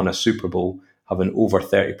team won a Super Bowl having over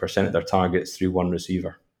 30% of their targets through one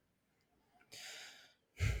receiver?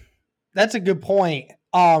 That's a good point.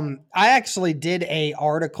 I actually did a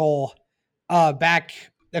article back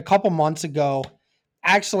a couple months ago,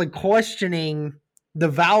 actually questioning the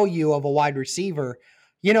value of a wide receiver.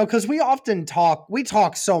 Because we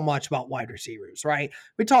talk so much about wide receivers, right?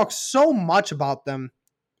 We talk so much about them,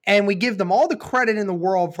 and we give them all the credit in the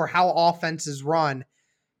world for how offenses run.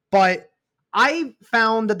 But I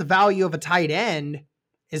found that the value of a tight end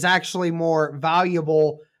is actually more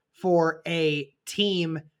valuable for a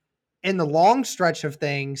team in the long stretch of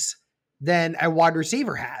things than a wide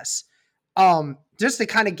receiver has. Just to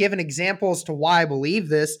kind of give an example as to why I believe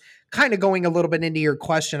this, kind of going a little bit into your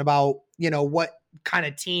question about, what kind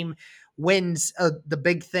of team wins the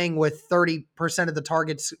big thing with 30% of the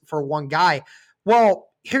targets for one guy. Well,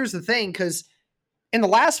 here's the thing, because in the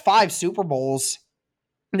last 5 Super Bowls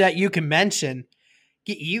that you can mention,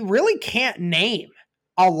 you really can't name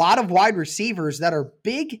a lot of wide receivers that are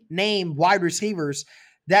big name wide receivers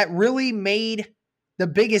that really made the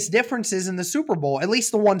biggest differences in the Super Bowl, at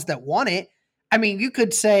least the ones that won it. I mean, you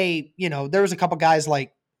could say, there was a couple guys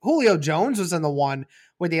like Julio Jones was in the one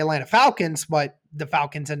with the Atlanta Falcons, but the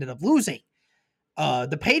Falcons ended up losing.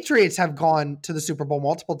 The Patriots have gone to the Super Bowl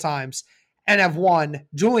multiple times and have won.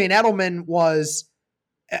 Julian Edelman was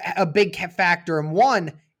a big factor in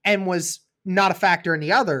one and was not a factor in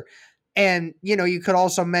the other. And, you could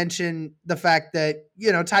also mention the fact that,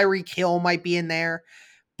 Tyreek Hill might be in there.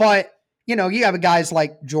 But, you have guys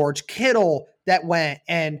like George Kittle that went,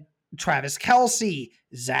 and Travis Kelce,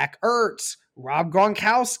 Zach Ertz, Rob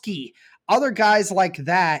Gronkowski, other guys like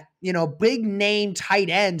that, big name tight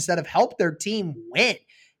ends that have helped their team win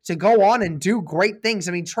to go on and do great things.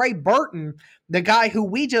 I mean, Trey Burton, the guy who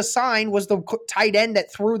we just signed, was the tight end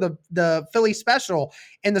that threw the Philly special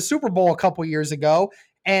in the Super Bowl a couple years ago.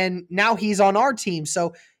 And now he's on our team.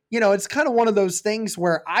 So, it's kind of one of those things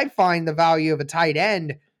where I find the value of a tight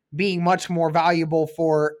end being much more valuable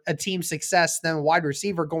for a team's success than a wide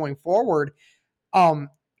receiver going forward.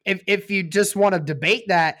 If you just want to debate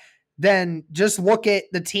that, then just look at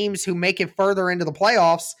the teams who make it further into the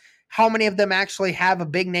playoffs. How many of them actually have a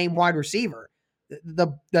big name wide receiver?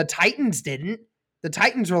 The Titans didn't. The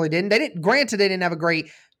Titans really didn't. They didn't. Granted, they didn't have a great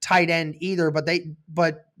tight end either,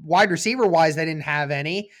 but wide receiver wise, they didn't have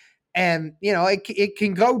any. And it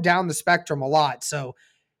can go down the spectrum a lot. So,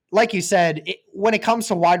 like you said, when it comes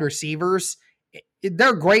to wide receivers,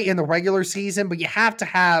 they're great in the regular season, but you have to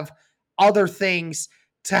have other things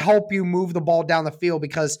to help you move the ball down the field,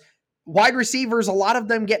 because wide receivers, a lot of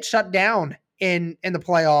them get shut down in the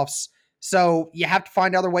playoffs. So you have to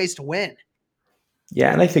find other ways to win.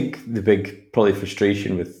 Yeah, and I think the big probably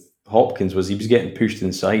frustration with Hopkins was he was getting pushed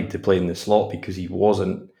inside to play in the slot because he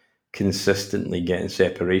wasn't consistently getting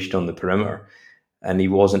separation on the perimeter, and he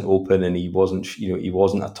wasn't open, and he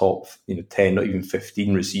wasn't a top 10, not even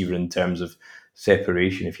 15 receiver in terms of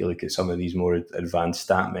separation if you look at some of these more advanced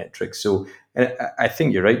stat metrics. So I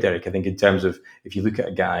think you're right, Derek. I think in terms of if you look at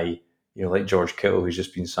a guy like George Kittle who's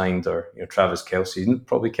just been signed, or Travis Kelce,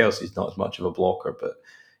 probably Kelce's not as much of a blocker, but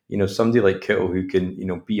somebody like Kittle who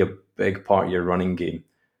can be a big part of your running game,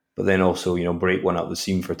 but then also break one up the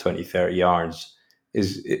seam for 20-30 yards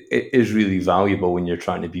is really valuable when you're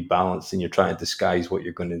trying to be balanced and you're trying to disguise what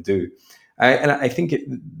you're going to do. I think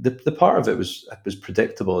the part of it was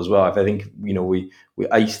predictable as well. I think we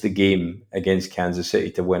iced the game against Kansas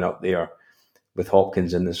City to win up there with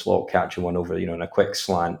Hopkins in the slot catching one over in a quick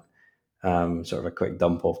slant, sort of a quick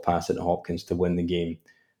dump off pass into Hopkins to win the game.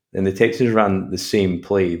 Then the Texans ran the same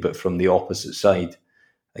play but from the opposite side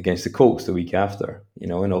against the Colts the week after,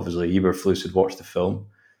 and obviously Eberflus had watched the film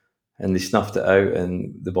and they snuffed it out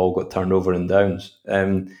and the ball got turned over in downs.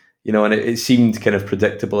 And it seemed kind of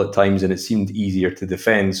predictable at times and it seemed easier to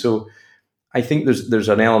defend. So I think there's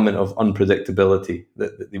an element of unpredictability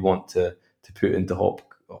that they want to put into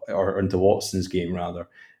into Watson's game rather,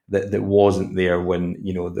 that wasn't there when,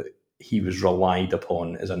 he was relied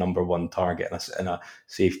upon as a number one target and a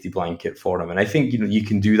safety blanket for him. And I think, you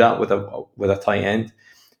can do that with a tight end,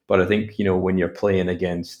 but I think, when you're playing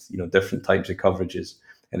against, different types of coverages,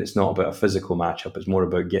 and it's not about a physical matchup, it's more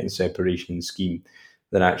about getting separation in scheme,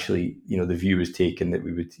 then actually, the view was taken that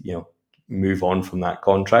we would, move on from that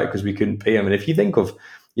contract because we couldn't pay him. And if you think of,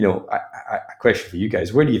 a question for you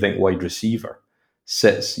guys, where do you think wide receiver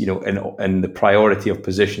sits, in the priority of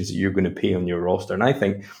positions that you're going to pay on your roster? And I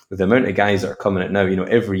think with the amount of guys that are coming out now,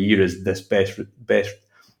 every year is this best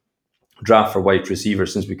draft for wide receiver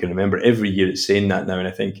since we can remember. Every year it's saying that now. And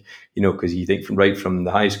I think, because you think from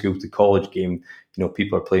the high school to college game,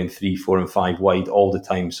 people are playing 3, 4, and 5 wide all the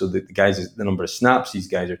time. So the number of snaps these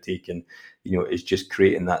guys are taking, is just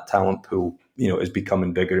creating that talent pool, is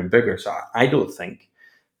becoming bigger and bigger. So I don't think,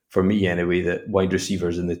 for me anyway, that wide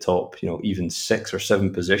receivers in the top, even 6 or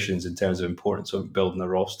 7 positions in terms of importance of building a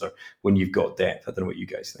roster when you've got depth. I don't know what you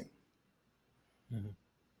guys think.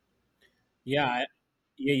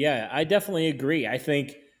 Yeah, I definitely agree. I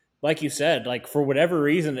think, like you said, like for whatever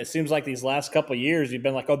reason, it seems like these last couple of years you've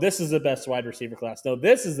been like, oh, this is the best wide receiver class. No,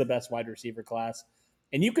 this is the best wide receiver class,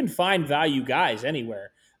 and you can find value guys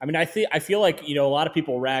anywhere. I mean, I feel like a lot of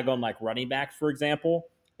people rag on like running backs, for example.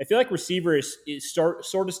 I feel like receiver is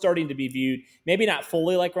sort of starting to be viewed, maybe not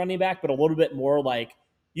fully like running back, but a little bit more like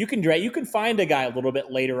you can find a guy a little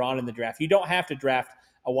bit later on in the draft. You don't have to draft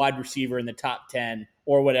a wide receiver in the top 10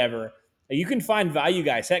 or whatever. You can find value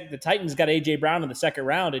guys. Heck, the Titans got A.J. Brown in the second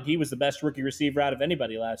round, and he was the best rookie receiver out of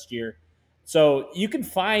anybody last year. So you can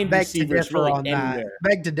find receivers really anywhere.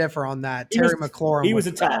 Beg to differ on that. Terry McLaurin he was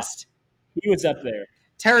a top. He was up there.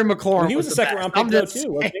 Terry McLaurin he was a second round pick though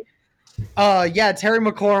too, wasn't he? Yeah, Terry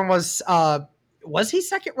McLaurin was he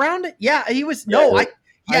second round? Yeah, he was.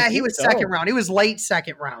 He was second round. He was late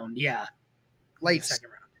second round. Yeah, late second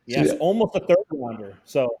round. Yes, almost a third rounder.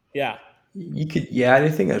 So yeah. I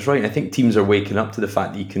think that's right. I think teams are waking up to the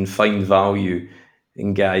fact that you can find value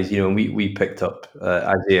in guys. And we picked up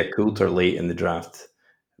Isaiah Coulter late in the draft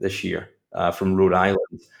this year from Rhode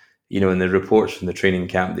Island. And the reports from the training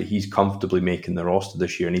camp that he's comfortably making the roster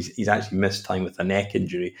this year, and he's actually missed time with a neck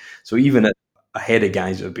injury. So even ahead of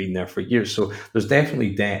guys that have been there for years, so there's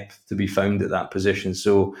definitely depth to be found at that position.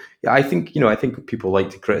 So yeah, I think people like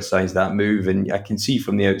to criticize that move, and I can see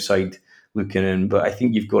from the outside looking in, but I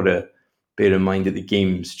think you've got to bear in mind that the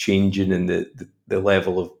game's changing and the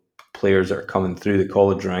level of players that are coming through the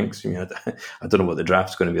college ranks. I mean, I don't know what the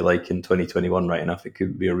draft's going to be like in 2021. Right enough, it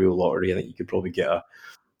could be a real lottery. I think you could probably get a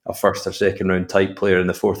first or second round type player in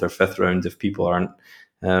the fourth or fifth round if people aren't,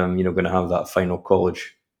 going to have that final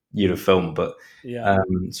college year of film. But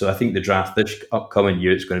so I think the draft this upcoming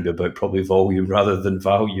year, it's going to be about probably volume rather than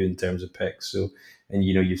value in terms of picks. So. And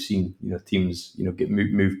you've seen teams get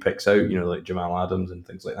move picks out like Jamal Adams and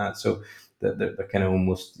things like that. So they're kind of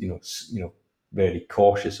almost very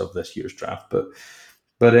cautious of this year's draft. But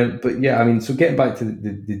yeah, I mean, so getting back to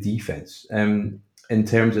the defense, in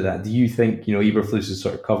terms of that, do you think Eberflus is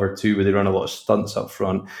sort of cover two, where they run a lot of stunts up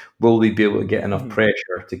front? Will they be able to get enough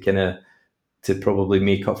pressure to probably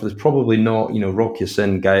make up for this? Probably not. Rock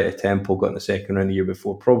Ya-Sin, guy at Temple, got in the second round the year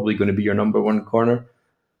before, probably going to be your number one corner.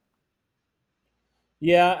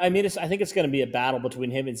 Yeah, I mean, I think it's going to be a battle between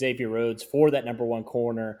him and Xavier Rhodes for that number one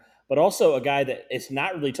corner, but also a guy that is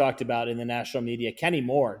not really talked about in the national media, Kenny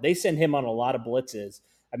Moore. They send him on a lot of blitzes.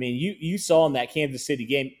 I mean, you saw in that Kansas City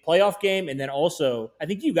game, playoff game, and then also, I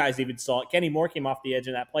think you guys even saw it, Kenny Moore came off the edge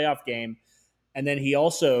in that playoff game, and then he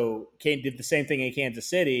also did the same thing in Kansas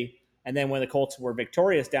City, and then when the Colts were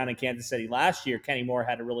victorious down in Kansas City last year, Kenny Moore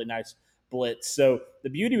had a really nice blitz. So the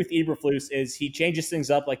beauty with Eberflus is he changes things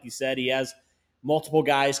up, like you said. He has multiple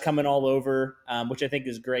guys coming all over, which I think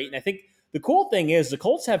is great. And I think the cool thing is the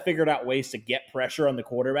Colts have figured out ways to get pressure on the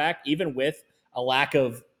quarterback, even with a lack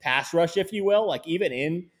of pass rush, if you will. Like even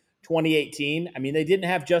in 2018, I mean, they didn't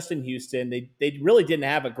have Justin Houston. They really didn't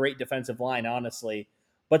have a great defensive line, honestly.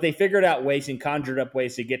 But they figured out ways and conjured up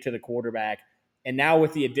ways to get to the quarterback. And now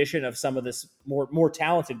with the addition of some of this more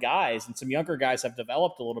talented guys and some younger guys have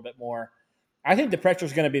developed a little bit more, I think the pressure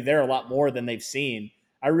is going to be there a lot more than they've seen.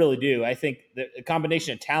 I really do. I think the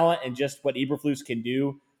combination of talent and just what Eberflus can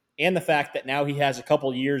do, and the fact that now he has a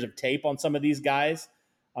couple years of tape on some of these guys,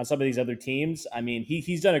 on some of these other teams. I mean,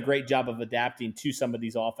 he's done a great job of adapting to some of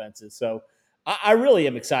these offenses. So I really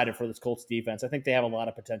am excited for this Colts defense. I think they have a lot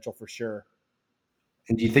of potential for sure.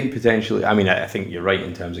 And do you think potentially, I mean, I think you're right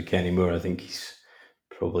in terms of Kenny Moore. I think he's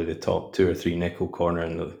probably the top 2 or 3 nickel corner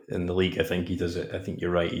in the league. I think he does it. I think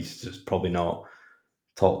you're right. He's just probably not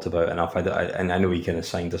talked about enough. And I know he kind of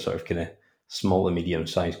signed a sort of kind of small to medium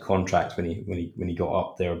sized contract when he got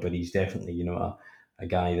up there, but he's definitely a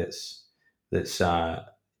guy that's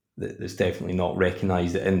definitely not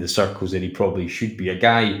recognised in the circles that he probably should be. A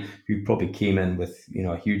guy who probably came in with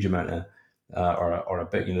a huge amount of or a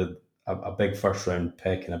big a big first round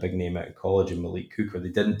pick and a big name out of college in Malik Cooper. They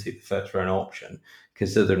didn't take the first round option,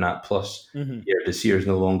 considering that. Plus, Desir is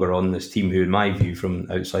no longer on this team, who, in my view, from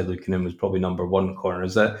outside looking in, was probably number one corner.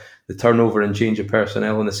 Is that the turnover and change of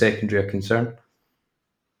personnel in the secondary a concern?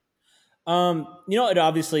 It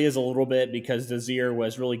obviously is a little bit, because Desir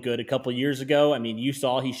was really good a couple of years ago. I mean, you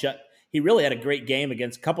saw he really had a great game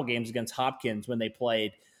a couple games against Hopkins when they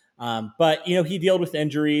played. But he dealt with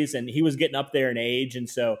injuries and he was getting up there in age. And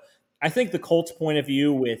so I think the Colts' point of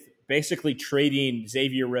view with basically trading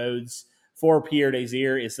Xavier Rhodes for Pierre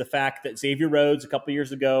Desir is the fact that Xavier Rhodes, a couple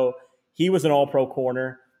years ago, he was an all-pro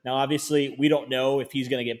corner. Now, obviously, we don't know if he's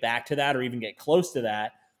going to get back to that or even get close to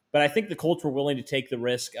that. But I think the Colts were willing to take the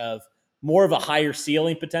risk of more of a higher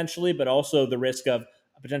ceiling potentially, but also the risk of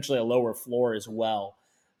potentially a lower floor as well.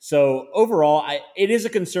 So overall, it is a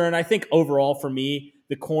concern. I think overall for me,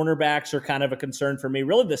 the cornerbacks are kind of a concern for me.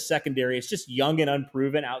 Really, the secondary is just young and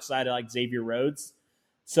unproven outside of like Xavier Rhodes.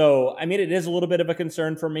 So, I mean, it is a little bit of a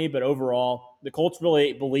concern for me, but overall, the Colts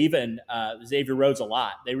really believe in Xavier Rhodes a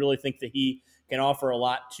lot. They really think that he can offer a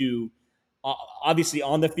lot to, obviously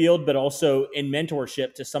on the field, but also in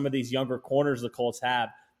mentorship to some of these younger corners the Colts have.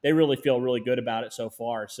 They really feel really good about it so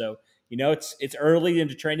far. So, you know, it's early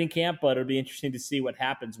into training camp, but it'll be interesting to see what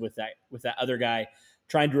happens with that other guy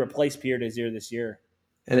trying to replace Pierre Desir this year.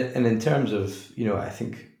 And in terms of, you know, I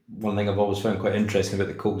think one thing I've always found quite interesting about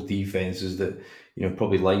the Colts defense is that, you know,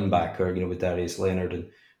 probably linebacker, you know, with Darius Leonard and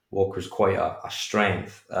Walker's quite a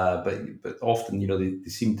strength, but often, you know, they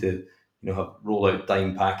seem to, you know, have roll out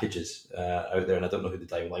dime packages out there, and I don't know who the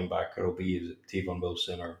dime linebacker will be. Is it Tavon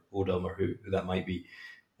Wilson or Odom or who that might be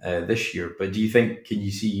this year? But do you think, can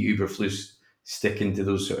you see Eberflus sticking to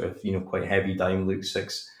those sort of, you know, quite heavy dime look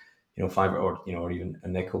 6, you know, 5 or, you know, or even a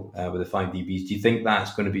nickel with the 5 DBs? Do you think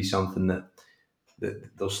that's going to be something that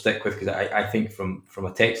they'll stick with? Because I think from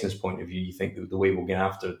a Texans point of view, you think that the way we'll get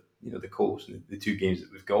after, you know, the Colts and the 2 games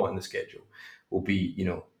that we've got in the schedule will be, you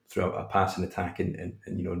know, throughout a passing attack and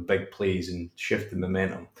you know, in big plays and shift the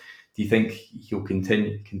momentum. Do you think he'll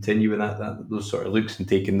continue with that those sort of looks and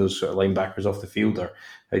taking those sort of linebackers off the field, or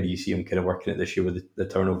how do you see him kind of working it this year with the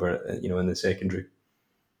turnover, you know, in the secondary?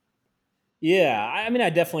 Yeah, I mean, I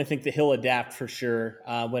definitely think that he'll adapt for sure,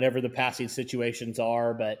 whatever the passing situations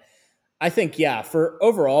are. But I think, yeah, for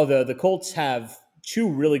overall, though, the Colts have 2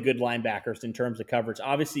 really good linebackers in terms of coverage.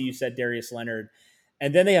 Obviously, you said Darius Leonard,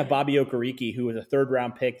 and then they have Bobby Okereke, who was a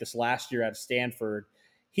 3rd-round pick this last year out of Stanford.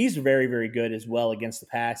 He's very, very good as well against the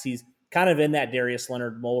pass. He's kind of in that Darius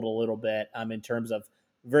Leonard mold a little bit in terms of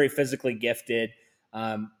very physically gifted,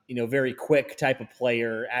 you know, very quick type of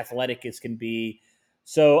player, athletic as can be.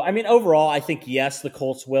 So, I mean, overall, I think, yes, the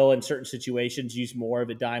Colts will in certain situations use more of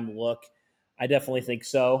a dime look. I definitely think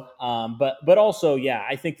so. But also, yeah,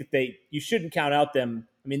 I think that you shouldn't count out them.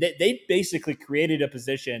 I mean, they basically created a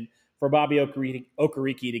position for Bobby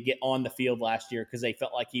Okereke to get on the field last year because they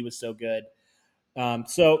felt like he was so good.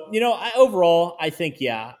 So, you know, overall, I think,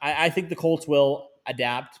 yeah, I think the Colts will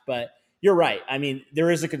adapt. But you're right. I mean, there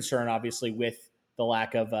is a concern, obviously, with the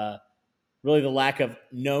lack of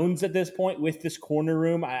knowns at this point with this corner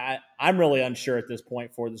room. I'm really unsure at this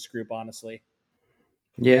point for this group, honestly.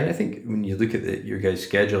 Yeah, and I think when you look at your guys'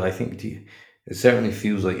 schedule, I think it certainly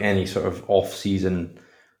feels like any sort of off-season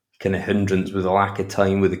kind of hindrance with a lack of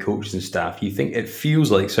time with the coaching staff. You think it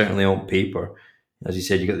feels like, certainly on paper, as you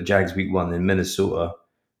said, you got the Jags week 1 in Minnesota,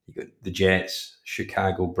 you got the Jets,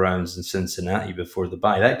 Chicago, Browns, and Cincinnati before the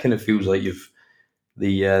bye. That kind of feels like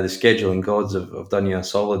the scheduling gods have done you a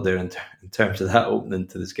solid there in terms of that opening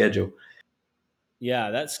to the schedule.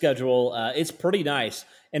 Yeah, that schedule, it's pretty nice.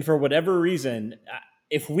 And for whatever reason,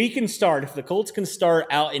 if the Colts can start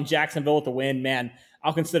out in Jacksonville with a win, man,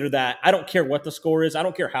 I'll consider that. I don't care what the score is. I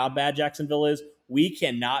don't care how bad Jacksonville is. We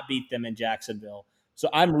cannot beat them in Jacksonville. So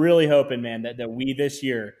I'm really hoping, man, that we this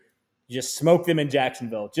year just smoke them in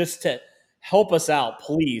Jacksonville just to help us out,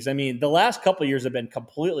 please. I mean, the last couple of years have been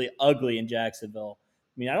completely ugly in Jacksonville.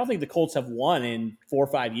 I mean, I don't think the Colts have won in 4 or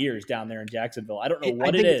 5 years down there in Jacksonville. I don't know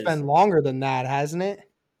what it is. It's been longer than that, hasn't it?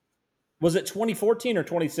 Was it 2014 or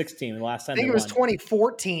 2016 the last time? I think it was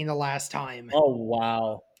 2014 the last time. Oh,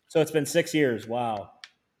 wow. So it's been 6 years. Wow.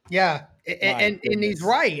 Yeah. And he's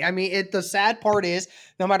right. I mean, the sad part is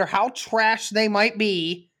no matter how trash they might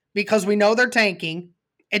be, because we know they're tanking,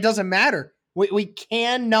 it doesn't matter. We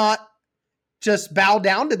cannot just bow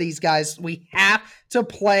down to these guys. We have to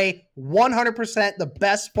play 100% the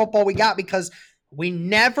best football we got because we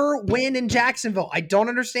never win in Jacksonville. I don't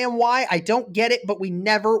understand why. I don't get it, but we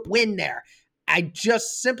never win there. I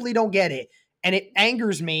just simply don't get it. And it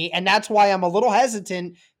angers me, and that's why I'm a little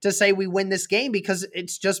hesitant to say we win this game because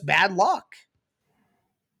it's just bad luck.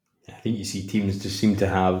 I think you see teams just seem to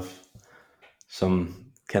have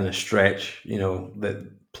some kind of stretch, you know, that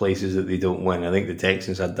places that they don't win. I think the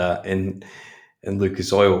Texans had that in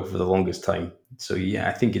Lucas Oil for the longest time. So yeah,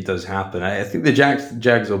 I think it does happen. I think the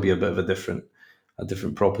Jags will be a bit of a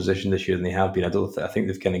different proposition this year than they have been. I think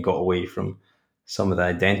they've kind of got away from some of the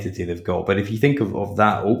identity they've got. But if you think of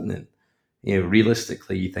that opening, you know,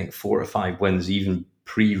 realistically, you think 4 or 5 wins, even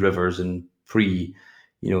pre-Rivers and pre,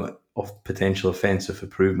 you know, of potential offensive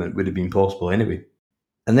improvement would have been possible anyway.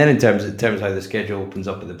 And then in terms of how the schedule opens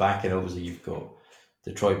up at the back end, obviously you've got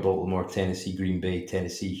Detroit, Baltimore, Tennessee, Green Bay,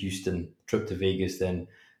 Tennessee, Houston, trip to Vegas, then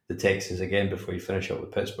the Texans again before you finish up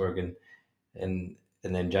with Pittsburgh and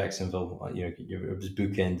then Jacksonville. Your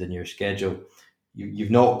bookend in your schedule.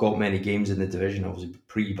 You've not got many games in the division, obviously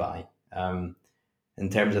pre-bye. In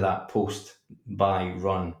terms of that post-bye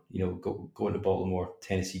run, going to Baltimore,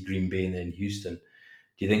 Tennessee, Green Bay, and then Houston.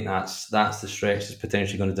 Do you think that's the stretch that's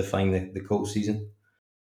potentially going to define the Colts season?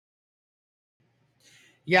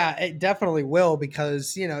 Yeah, it definitely will,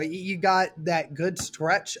 because, you got that good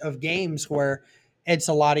stretch of games where it's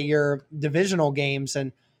a lot of your divisional games.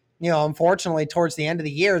 And, unfortunately, towards the end of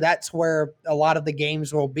the year, that's where a lot of the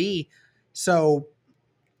games will be. So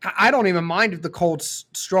I don't even mind if the Colts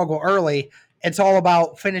struggle early. It's all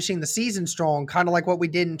about finishing the season strong, kind of like what we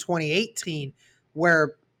did in 2018,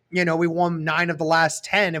 where, we won 9 of the last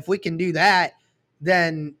 10. If we can do that,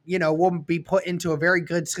 then, we'll be put into a very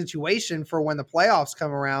good situation for when the playoffs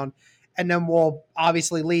come around. And then we'll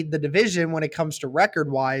obviously lead the division when it comes to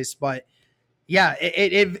record wise. But yeah,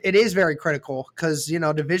 it is very critical because,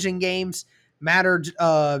 division games mattered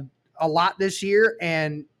a lot this year.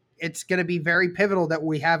 And it's going to be very pivotal that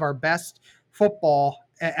we have our best football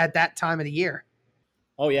at that time of the year.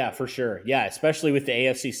 Oh, yeah, for sure. Yeah, especially with the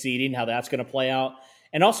AFC seeding, how that's going to play out.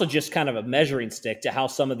 And also just kind of a measuring stick to how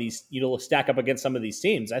some of these, stack up against some of these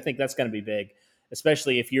teams. I think that's going to be big,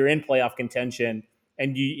 especially if you're in playoff contention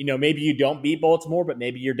and maybe you don't beat Baltimore, but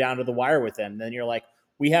maybe you're down to the wire with them. Then you're like,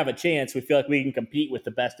 we have a chance. We feel like we can compete with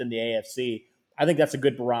the best in the AFC. I think that's a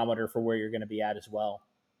good barometer for where you're going to be at as well.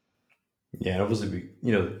 Yeah, obviously,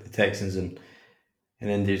 the Texans and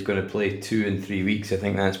India's going to play 2 and 3 weeks. I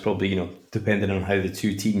think that's probably, depending on how the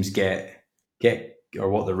two teams get or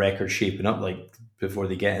what the record's shaping up like before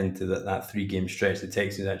they get into that 3-game stretch. The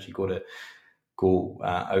Texans actually got to go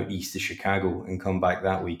out east to Chicago and come back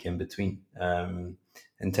that week in between.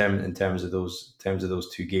 In terms of those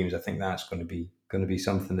 2 games, I think that's going to be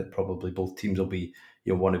something that probably both teams will be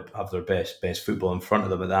want to have their best football in front of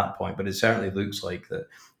them at that point. But it certainly looks like that.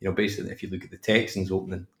 Basically, if you look at the Texans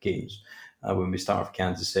opening games. When we start with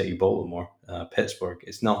Kansas City, Baltimore, Pittsburgh,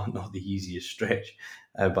 it's not the easiest stretch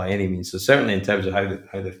by any means. So certainly in terms of how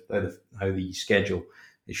the schedule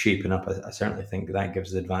is shaping up, I certainly think that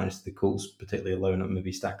gives the advantage to the Colts, particularly allowing them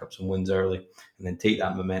maybe stack up some wins early and then take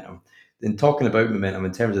that momentum. Then talking about momentum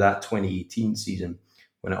in terms of that 2018 season,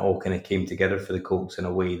 when it all kind of came together for the Colts in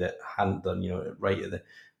a way that hadn't done, right at the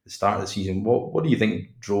start of the season. What do you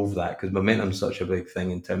think drove that? Because momentum is such a big thing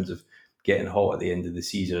in terms of getting hot at the end of the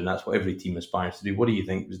season, and that's what every team aspires to do. What do you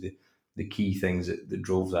think was the key things that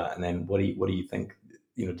drove that? And then what do you think?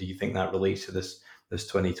 Do you think that relates to this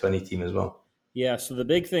 2020 team as well? Yeah. So the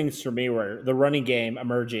big things for me were the running game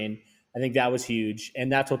emerging. I think that was huge,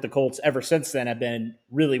 and that's what the Colts ever since then have been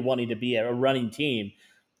really wanting to be a running team.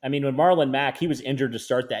 I mean, when Marlon Mack, he was injured to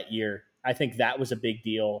start that year. I think that was a big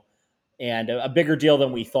deal, and a bigger deal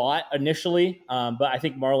than we thought initially. But I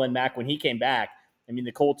think Marlon Mack, when he came back, I mean,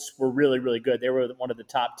 the Colts were really, really good. They were one of the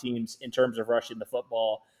top teams in terms of rushing the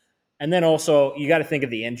football. And then also, you got to think of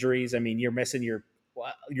the injuries. I mean, you're missing your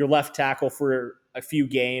left tackle for a few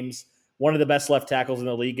games, one of the best left tackles in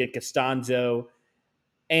the league at Costanzo.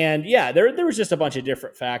 And yeah, there was just a bunch of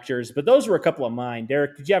different factors, but those were a couple of mine.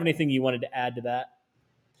 Derek, did you have anything you wanted to add to that?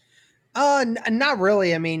 Not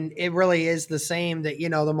really. I mean, it really is the same that,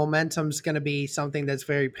 the momentum's going to be something that's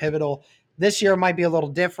very pivotal. This year might be a little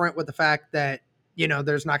different with the fact that,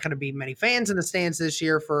 there's not going to be many fans in the stands this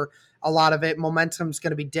year for a lot of it. Momentum's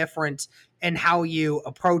going to be different in how you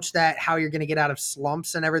approach that, how you're going to get out of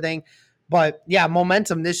slumps and everything. But yeah,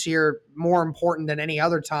 momentum this year, more important than any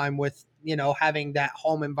other time with, having that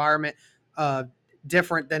home environment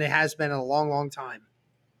different than it has been in a long, long time.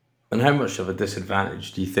 And how much of a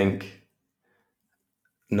disadvantage do you think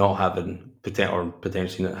not having or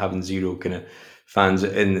potentially not having zero kind of fans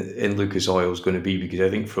in Lucas Oil is going to be? Because I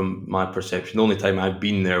think from my perception, the only time I've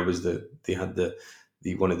been there was that they had the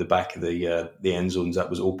one at the back of the end zones that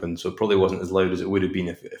was open, so it probably wasn't as loud as it would have been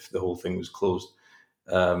if the whole thing was closed.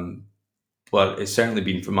 But it's certainly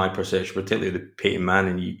been, from my perception, particularly the Peyton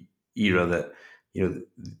Manning era, that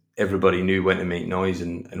everybody knew when to make noise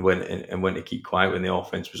and when to keep quiet when the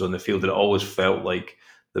offense was on the field. It always felt like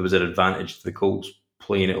there was an advantage to the Colts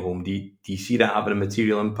playing at home. Do you see that having a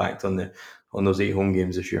material impact on those 8 home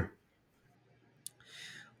games this year?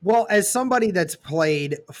 Well, as somebody that's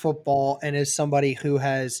played football and as somebody who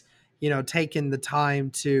has, taken the time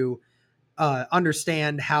to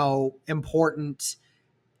understand how important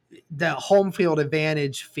the home field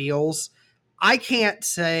advantage feels, I can't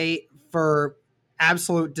say for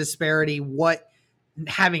absolute disparity what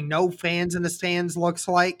having no fans in the stands looks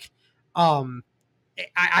like.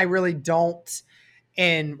 I really don't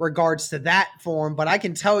in regards to that form, but I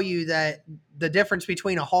can tell you that the difference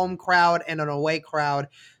between a home crowd and an away crowd,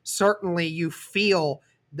 certainly you feel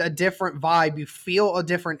a different vibe, you feel a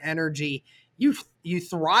different energy. You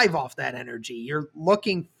thrive off that energy. You're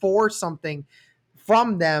looking for something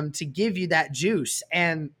from them to give you that juice,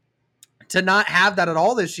 and to not have that at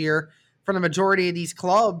all this year for the majority of these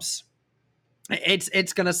clubs,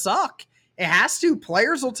 it's going to suck. It has to.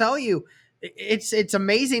 Players will tell you it's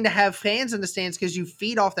amazing to have fans in the stands because you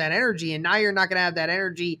feed off that energy, and now you're not going to have that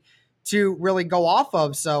energy to really go off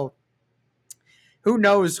of. So who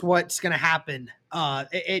knows what's going to happen?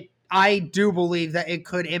 I do believe that it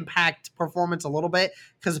could impact performance a little bit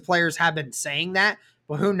because the players have been saying that,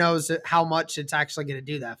 but who knows how much it's actually going to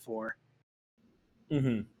do that for.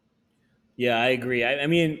 Mm-hmm. Yeah, I agree. I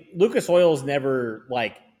mean, Lucas Oil's never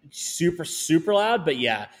like super, super loud, but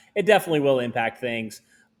yeah, it definitely will impact things.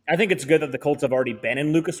 I think it's good that the Colts have already been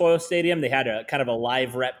in Lucas Oil Stadium. They had a kind of a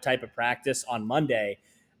live rep type of practice on Monday,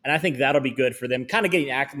 and I think that'll be good for them, kind of getting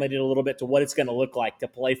acclimated a little bit to what it's going to look like to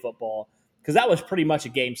play football, because that was pretty much a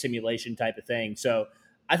game simulation type of thing. So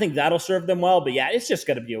I think that'll serve them well. But yeah, it's just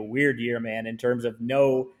going to be a weird year, man, in terms of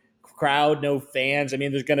no crowd, no fans. I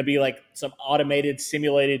mean, there's going to be like some automated,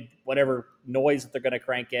 simulated, whatever noise that they're going to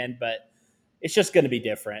crank in, but it's just going to be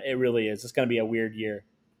different. It really is. It's going to be a weird year.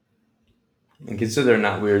 And considering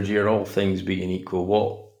that weird year, all things being equal,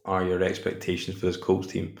 what are your expectations for this Colts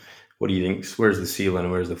team? What do you think? Where's the ceiling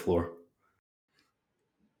and where's the floor?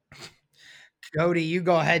 Cody, you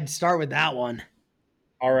go ahead and start with that one.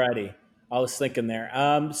 Alrighty. I was thinking there.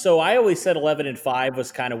 So I always said 11-5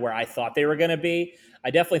 was kind of where I thought they were going to be.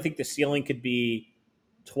 I definitely think the ceiling could be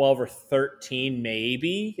 12 or 13,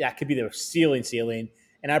 maybe. That could be the ceiling.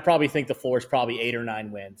 And I probably think the floor is probably 8 or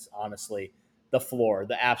 9 wins, honestly. The floor,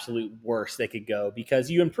 the absolute worst they could go, because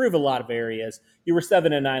you improve a lot of areas. You were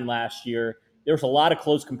 7-9 last year. There was a lot of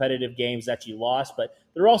close competitive games that you lost, but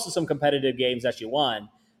there were also some competitive games that you won.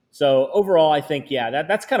 So overall, I think, yeah,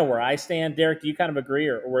 that's kind of where I stand. Derek, do you kind of agree,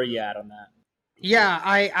 or where are you at on that? Yeah,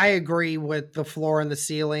 I agree with the floor and the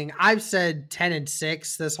ceiling. I've said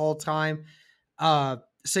 10-6 this whole time.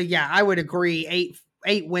 So yeah, I would agree.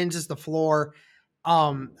 Eight wins is the floor.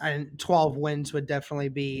 And 12 wins would definitely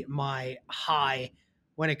be my high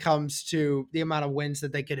when it comes to the amount of wins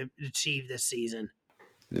that they could achieve this season.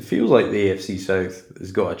 It feels like the AFC South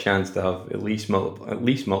has got a chance to have at least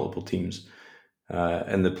multiple teams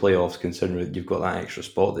in the playoffs, considering that you've got that extra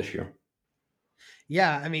spot this year.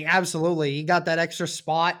 Yeah, I mean, absolutely. You got that extra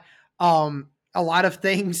spot. A lot of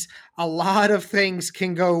things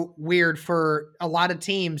can go weird for a lot of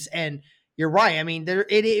teams, and you're right. I mean,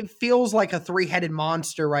 it feels like a three-headed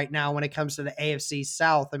monster right now when it comes to the AFC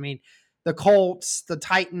South. I mean, the Colts, the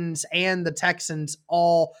Titans, and the Texans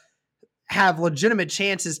all have legitimate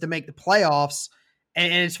chances to make the playoffs.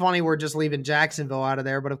 And it's funny, we're just leaving Jacksonville out of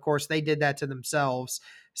there, but of course they did that to themselves.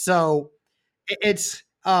 So it's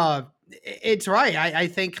right. I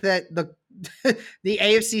think that the the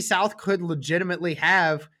AFC South could legitimately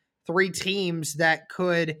have 3 teams that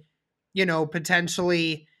could,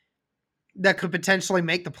 potentially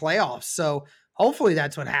make the playoffs. So hopefully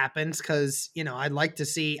that's what happens, because I'd like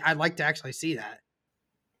to actually see that.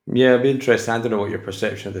 Yeah, it'd be interesting. I don't know what your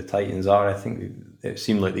perception of the Titans are. I think it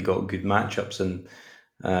seemed like they got good matchups, and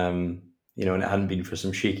and it hadn't been for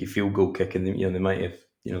some shaky field goal kicking, they might have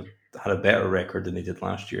had a better record than they did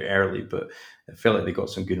last year early. But it felt like they got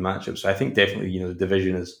some good matchups. So I think definitely the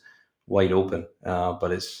division is wide open,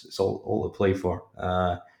 but it's all to play for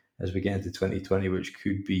as we get into 2020, which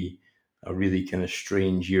could be a really kind of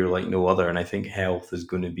strange year like no other. And I think health is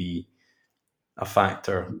going to be a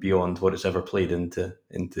factor beyond what it's ever played into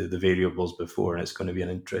the variables before, and it's going to be an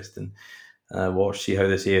interesting watch, see how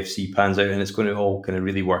this AFC pans out, and it's going to all kind of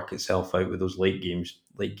really work itself out with those late games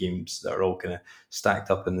that are all kind of stacked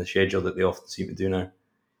up in the schedule that they often seem to do now.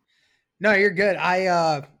 No, you're good.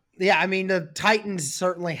 I mean, the Titans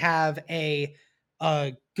certainly have a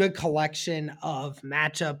good collection of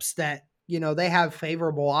matchups that they have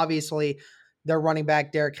favorable. Obviously, their running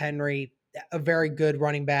back Derrick Henry, a very good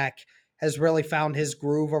running back, has really found his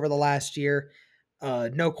groove over the last year.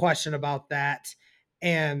 No question about that.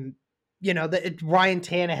 And, Ryan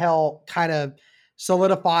Tannehill kind of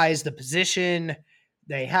solidifies the position.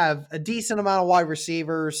 They have a decent amount of wide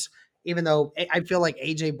receivers, even though I feel like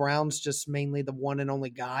A.J. Brown's just mainly the one and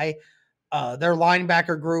only guy. Their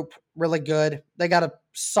linebacker group, really good. They got a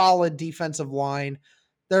solid defensive line.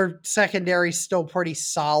 Their secondary still pretty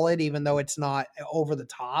solid, even though it's not over the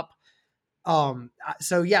top.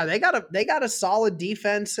 So yeah, they got a solid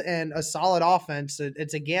defense and a solid offense.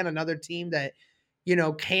 It's again another team that,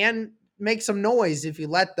 can make some noise if you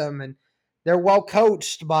let them, and they're well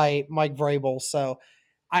coached by Mike Vrabel. So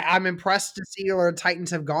I'm impressed to see where the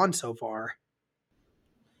Titans have gone so far.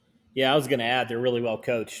 Yeah, I was going to add they're really well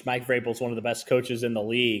coached. Mike Vrabel's one of the best coaches in the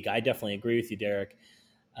league. I definitely agree with you, Derek.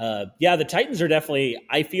 Yeah, the Titans are definitely,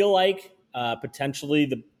 I feel like,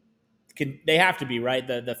 potentially they have to be, right,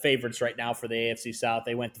 the favorites right now for the AFC South.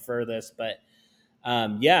 They went the furthest, but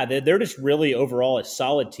yeah, they're just really overall a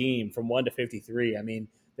solid team from 1 to 53. I mean,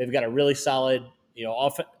 they've got a really solid,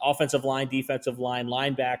 offensive line, defensive line,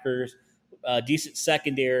 linebackers, decent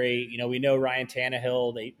secondary. We know Ryan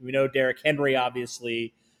Tannehill. We know Derrick Henry,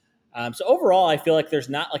 obviously. So overall, I feel like there's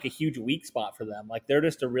not like a huge weak spot for them. Like they're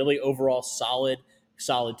just a really overall solid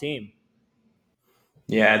team.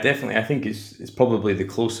 Yeah, definitely. I think it's probably the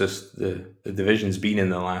closest the division's been in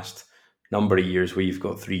the last number of years, where you've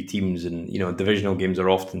got three teams, and divisional games are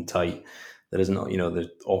often tight. There isn't, they're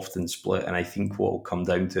often split, and I think what will come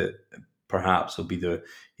down to it, perhaps will be the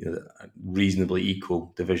reasonably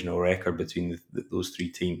equal divisional record between those three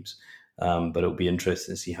teams. But it'll be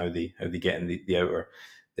interesting to see how they get in the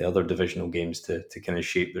other divisional games to kind of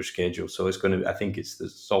shape their schedule. So I think it's the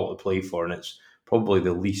salt to play for, and it's probably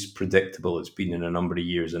the least predictable it's been in a number of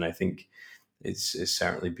years, and I think it's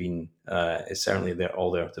certainly been it's certainly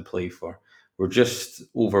all there to play for. We're just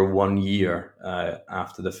over 1 year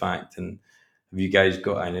after the fact, and have you guys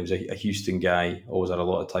got? And it was a Houston guy, always had a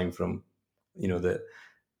lot of time from,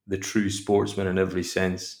 the true sportsman in every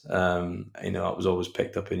sense. That was always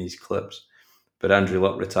picked up in his clips. But Andrew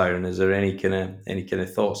Luck retiring, is there any kind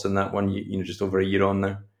of thoughts on that one? Just over a year on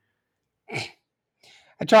there.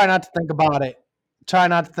 I try not to think about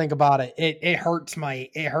it. It hurts my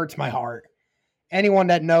heart. Anyone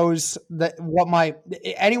that knows that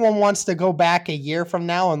anyone wants to go back a year from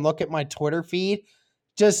now and look at my Twitter feed,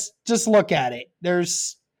 just look at it.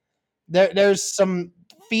 There's some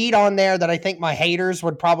feed on there that I think my haters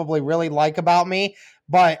would probably really like about me,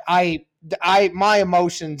 but my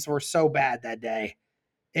emotions were so bad that day.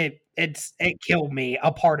 It killed me,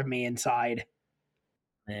 a part of me inside.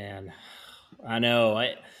 Man, I know.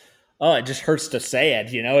 It just hurts to say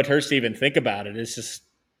it. It hurts to even think about it. It's just,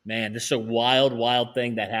 man, this is a wild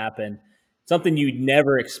thing that happened. Something you'd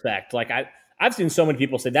never expect. Like I've seen so many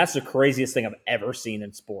people say that's the craziest thing I've ever seen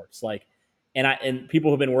in sports. Like, and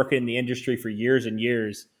people who've been working in the industry for years and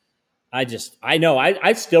years. I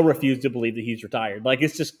still refuse to believe that he's retired. Like,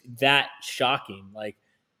 it's just that shocking. Like,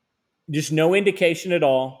 just no indication at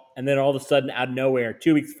all. And then all of a sudden, out of nowhere,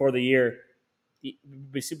 2 weeks before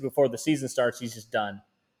the season starts, he's just done.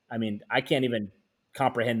 I mean, I can't even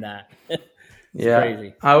comprehend that. Yeah,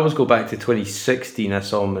 crazy. I always go back to 2016. I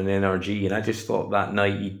saw him in NRG, and I just thought that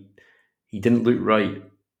night he didn't look right,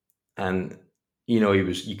 and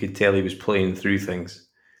you could tell he was playing through things.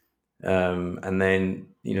 And then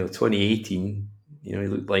 2018, he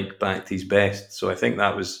looked like back to his best. So I think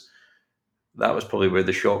that was probably where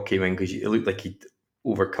the shock came in, because it looked like he'd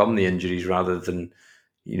overcome the injuries rather than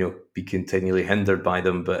be continually hindered by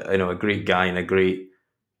them. But a great guy and a great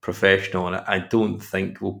professional, and I don't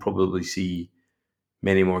think we'll probably see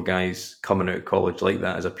many more guys coming out of college like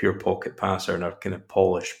that as a pure pocket passer and a kind of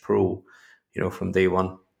polished pro, from day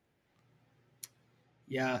one.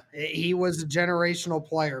 Yeah, he was a generational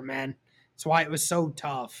player, man. That's why it was so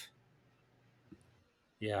tough.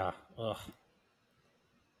 Yeah,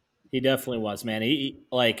 he definitely was, man.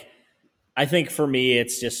 I think for me,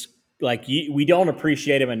 it's just like we don't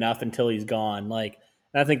appreciate him enough until he's gone. Like,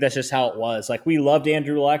 I think that's just how it was. Like, we loved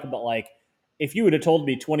Andrew Luck, but like, if you would have told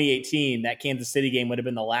me 2018 that Kansas City game would have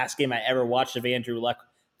been the last game I ever watched of Andrew Luck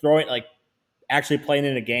throwing, like, actually playing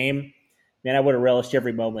in a game, man, I would have relished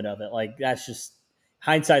every moment of it. Like, that's just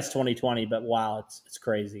hindsight's 2020, but wow, it's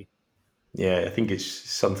crazy. Yeah, I think it's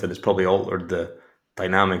something that's probably altered the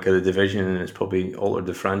dynamic of the division, and it's probably altered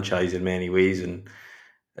the franchise in many ways. And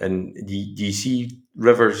do you see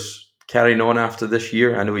Rivers carrying on after this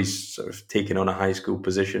year? I know he's sort of taken on a high school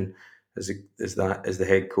position as the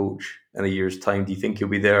head coach in a year's time. Do you think he'll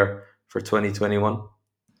be there for 2021?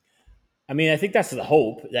 I mean, I think that's the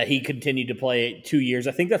hope, that he continued to play 2 years.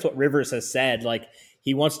 I think that's what Rivers has said. Like,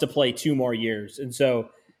 he wants to play 2 more years. And so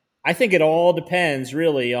I think it all depends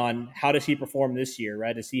really on how does he perform this year,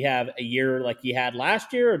 right? Does he have a year like he had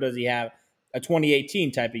last year, or does he have a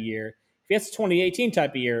 2018 type of year? If he has a 2018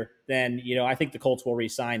 type of year, then, I think the Colts will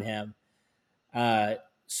re-sign him.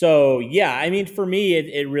 So, yeah, I mean, for me,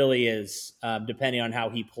 it really is depending on how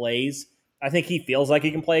he plays. I think he feels like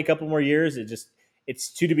he can play a couple more years. It's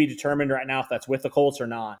to be determined right now if that's with the Colts or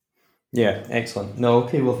not. Yeah, excellent. No,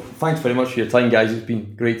 okay. Well, thanks very much for your time, guys. It's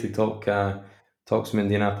been great to talk some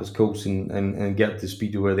Indianapolis Colts and get up to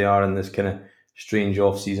speed of where they are in this kind of strange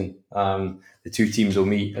off season. The two teams will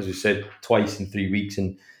meet, as we said, twice in 3 weeks,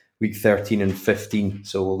 in week 13 and 15.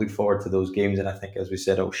 So we'll look forward to those games, and I think, as we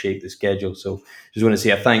said, it'll shape the schedule. So just want to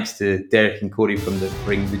say a thanks to Derek and Corey from the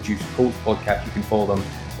Bring the Juice Colts podcast. You can follow them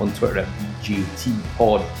on Twitter at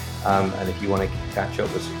BJTPod. And if you want to catch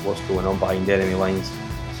up with what's going on behind enemy lines,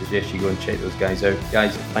 I suggest you go and check those guys out.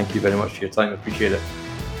 Guys, thank you very much for your time. I appreciate it.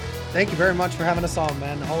 Thank you very much for having us on,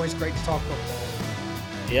 man. Always great to talk football.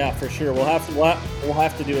 Yeah, for sure. We'll have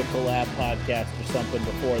to do a collab podcast or something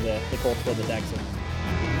before the Colts play the Texans.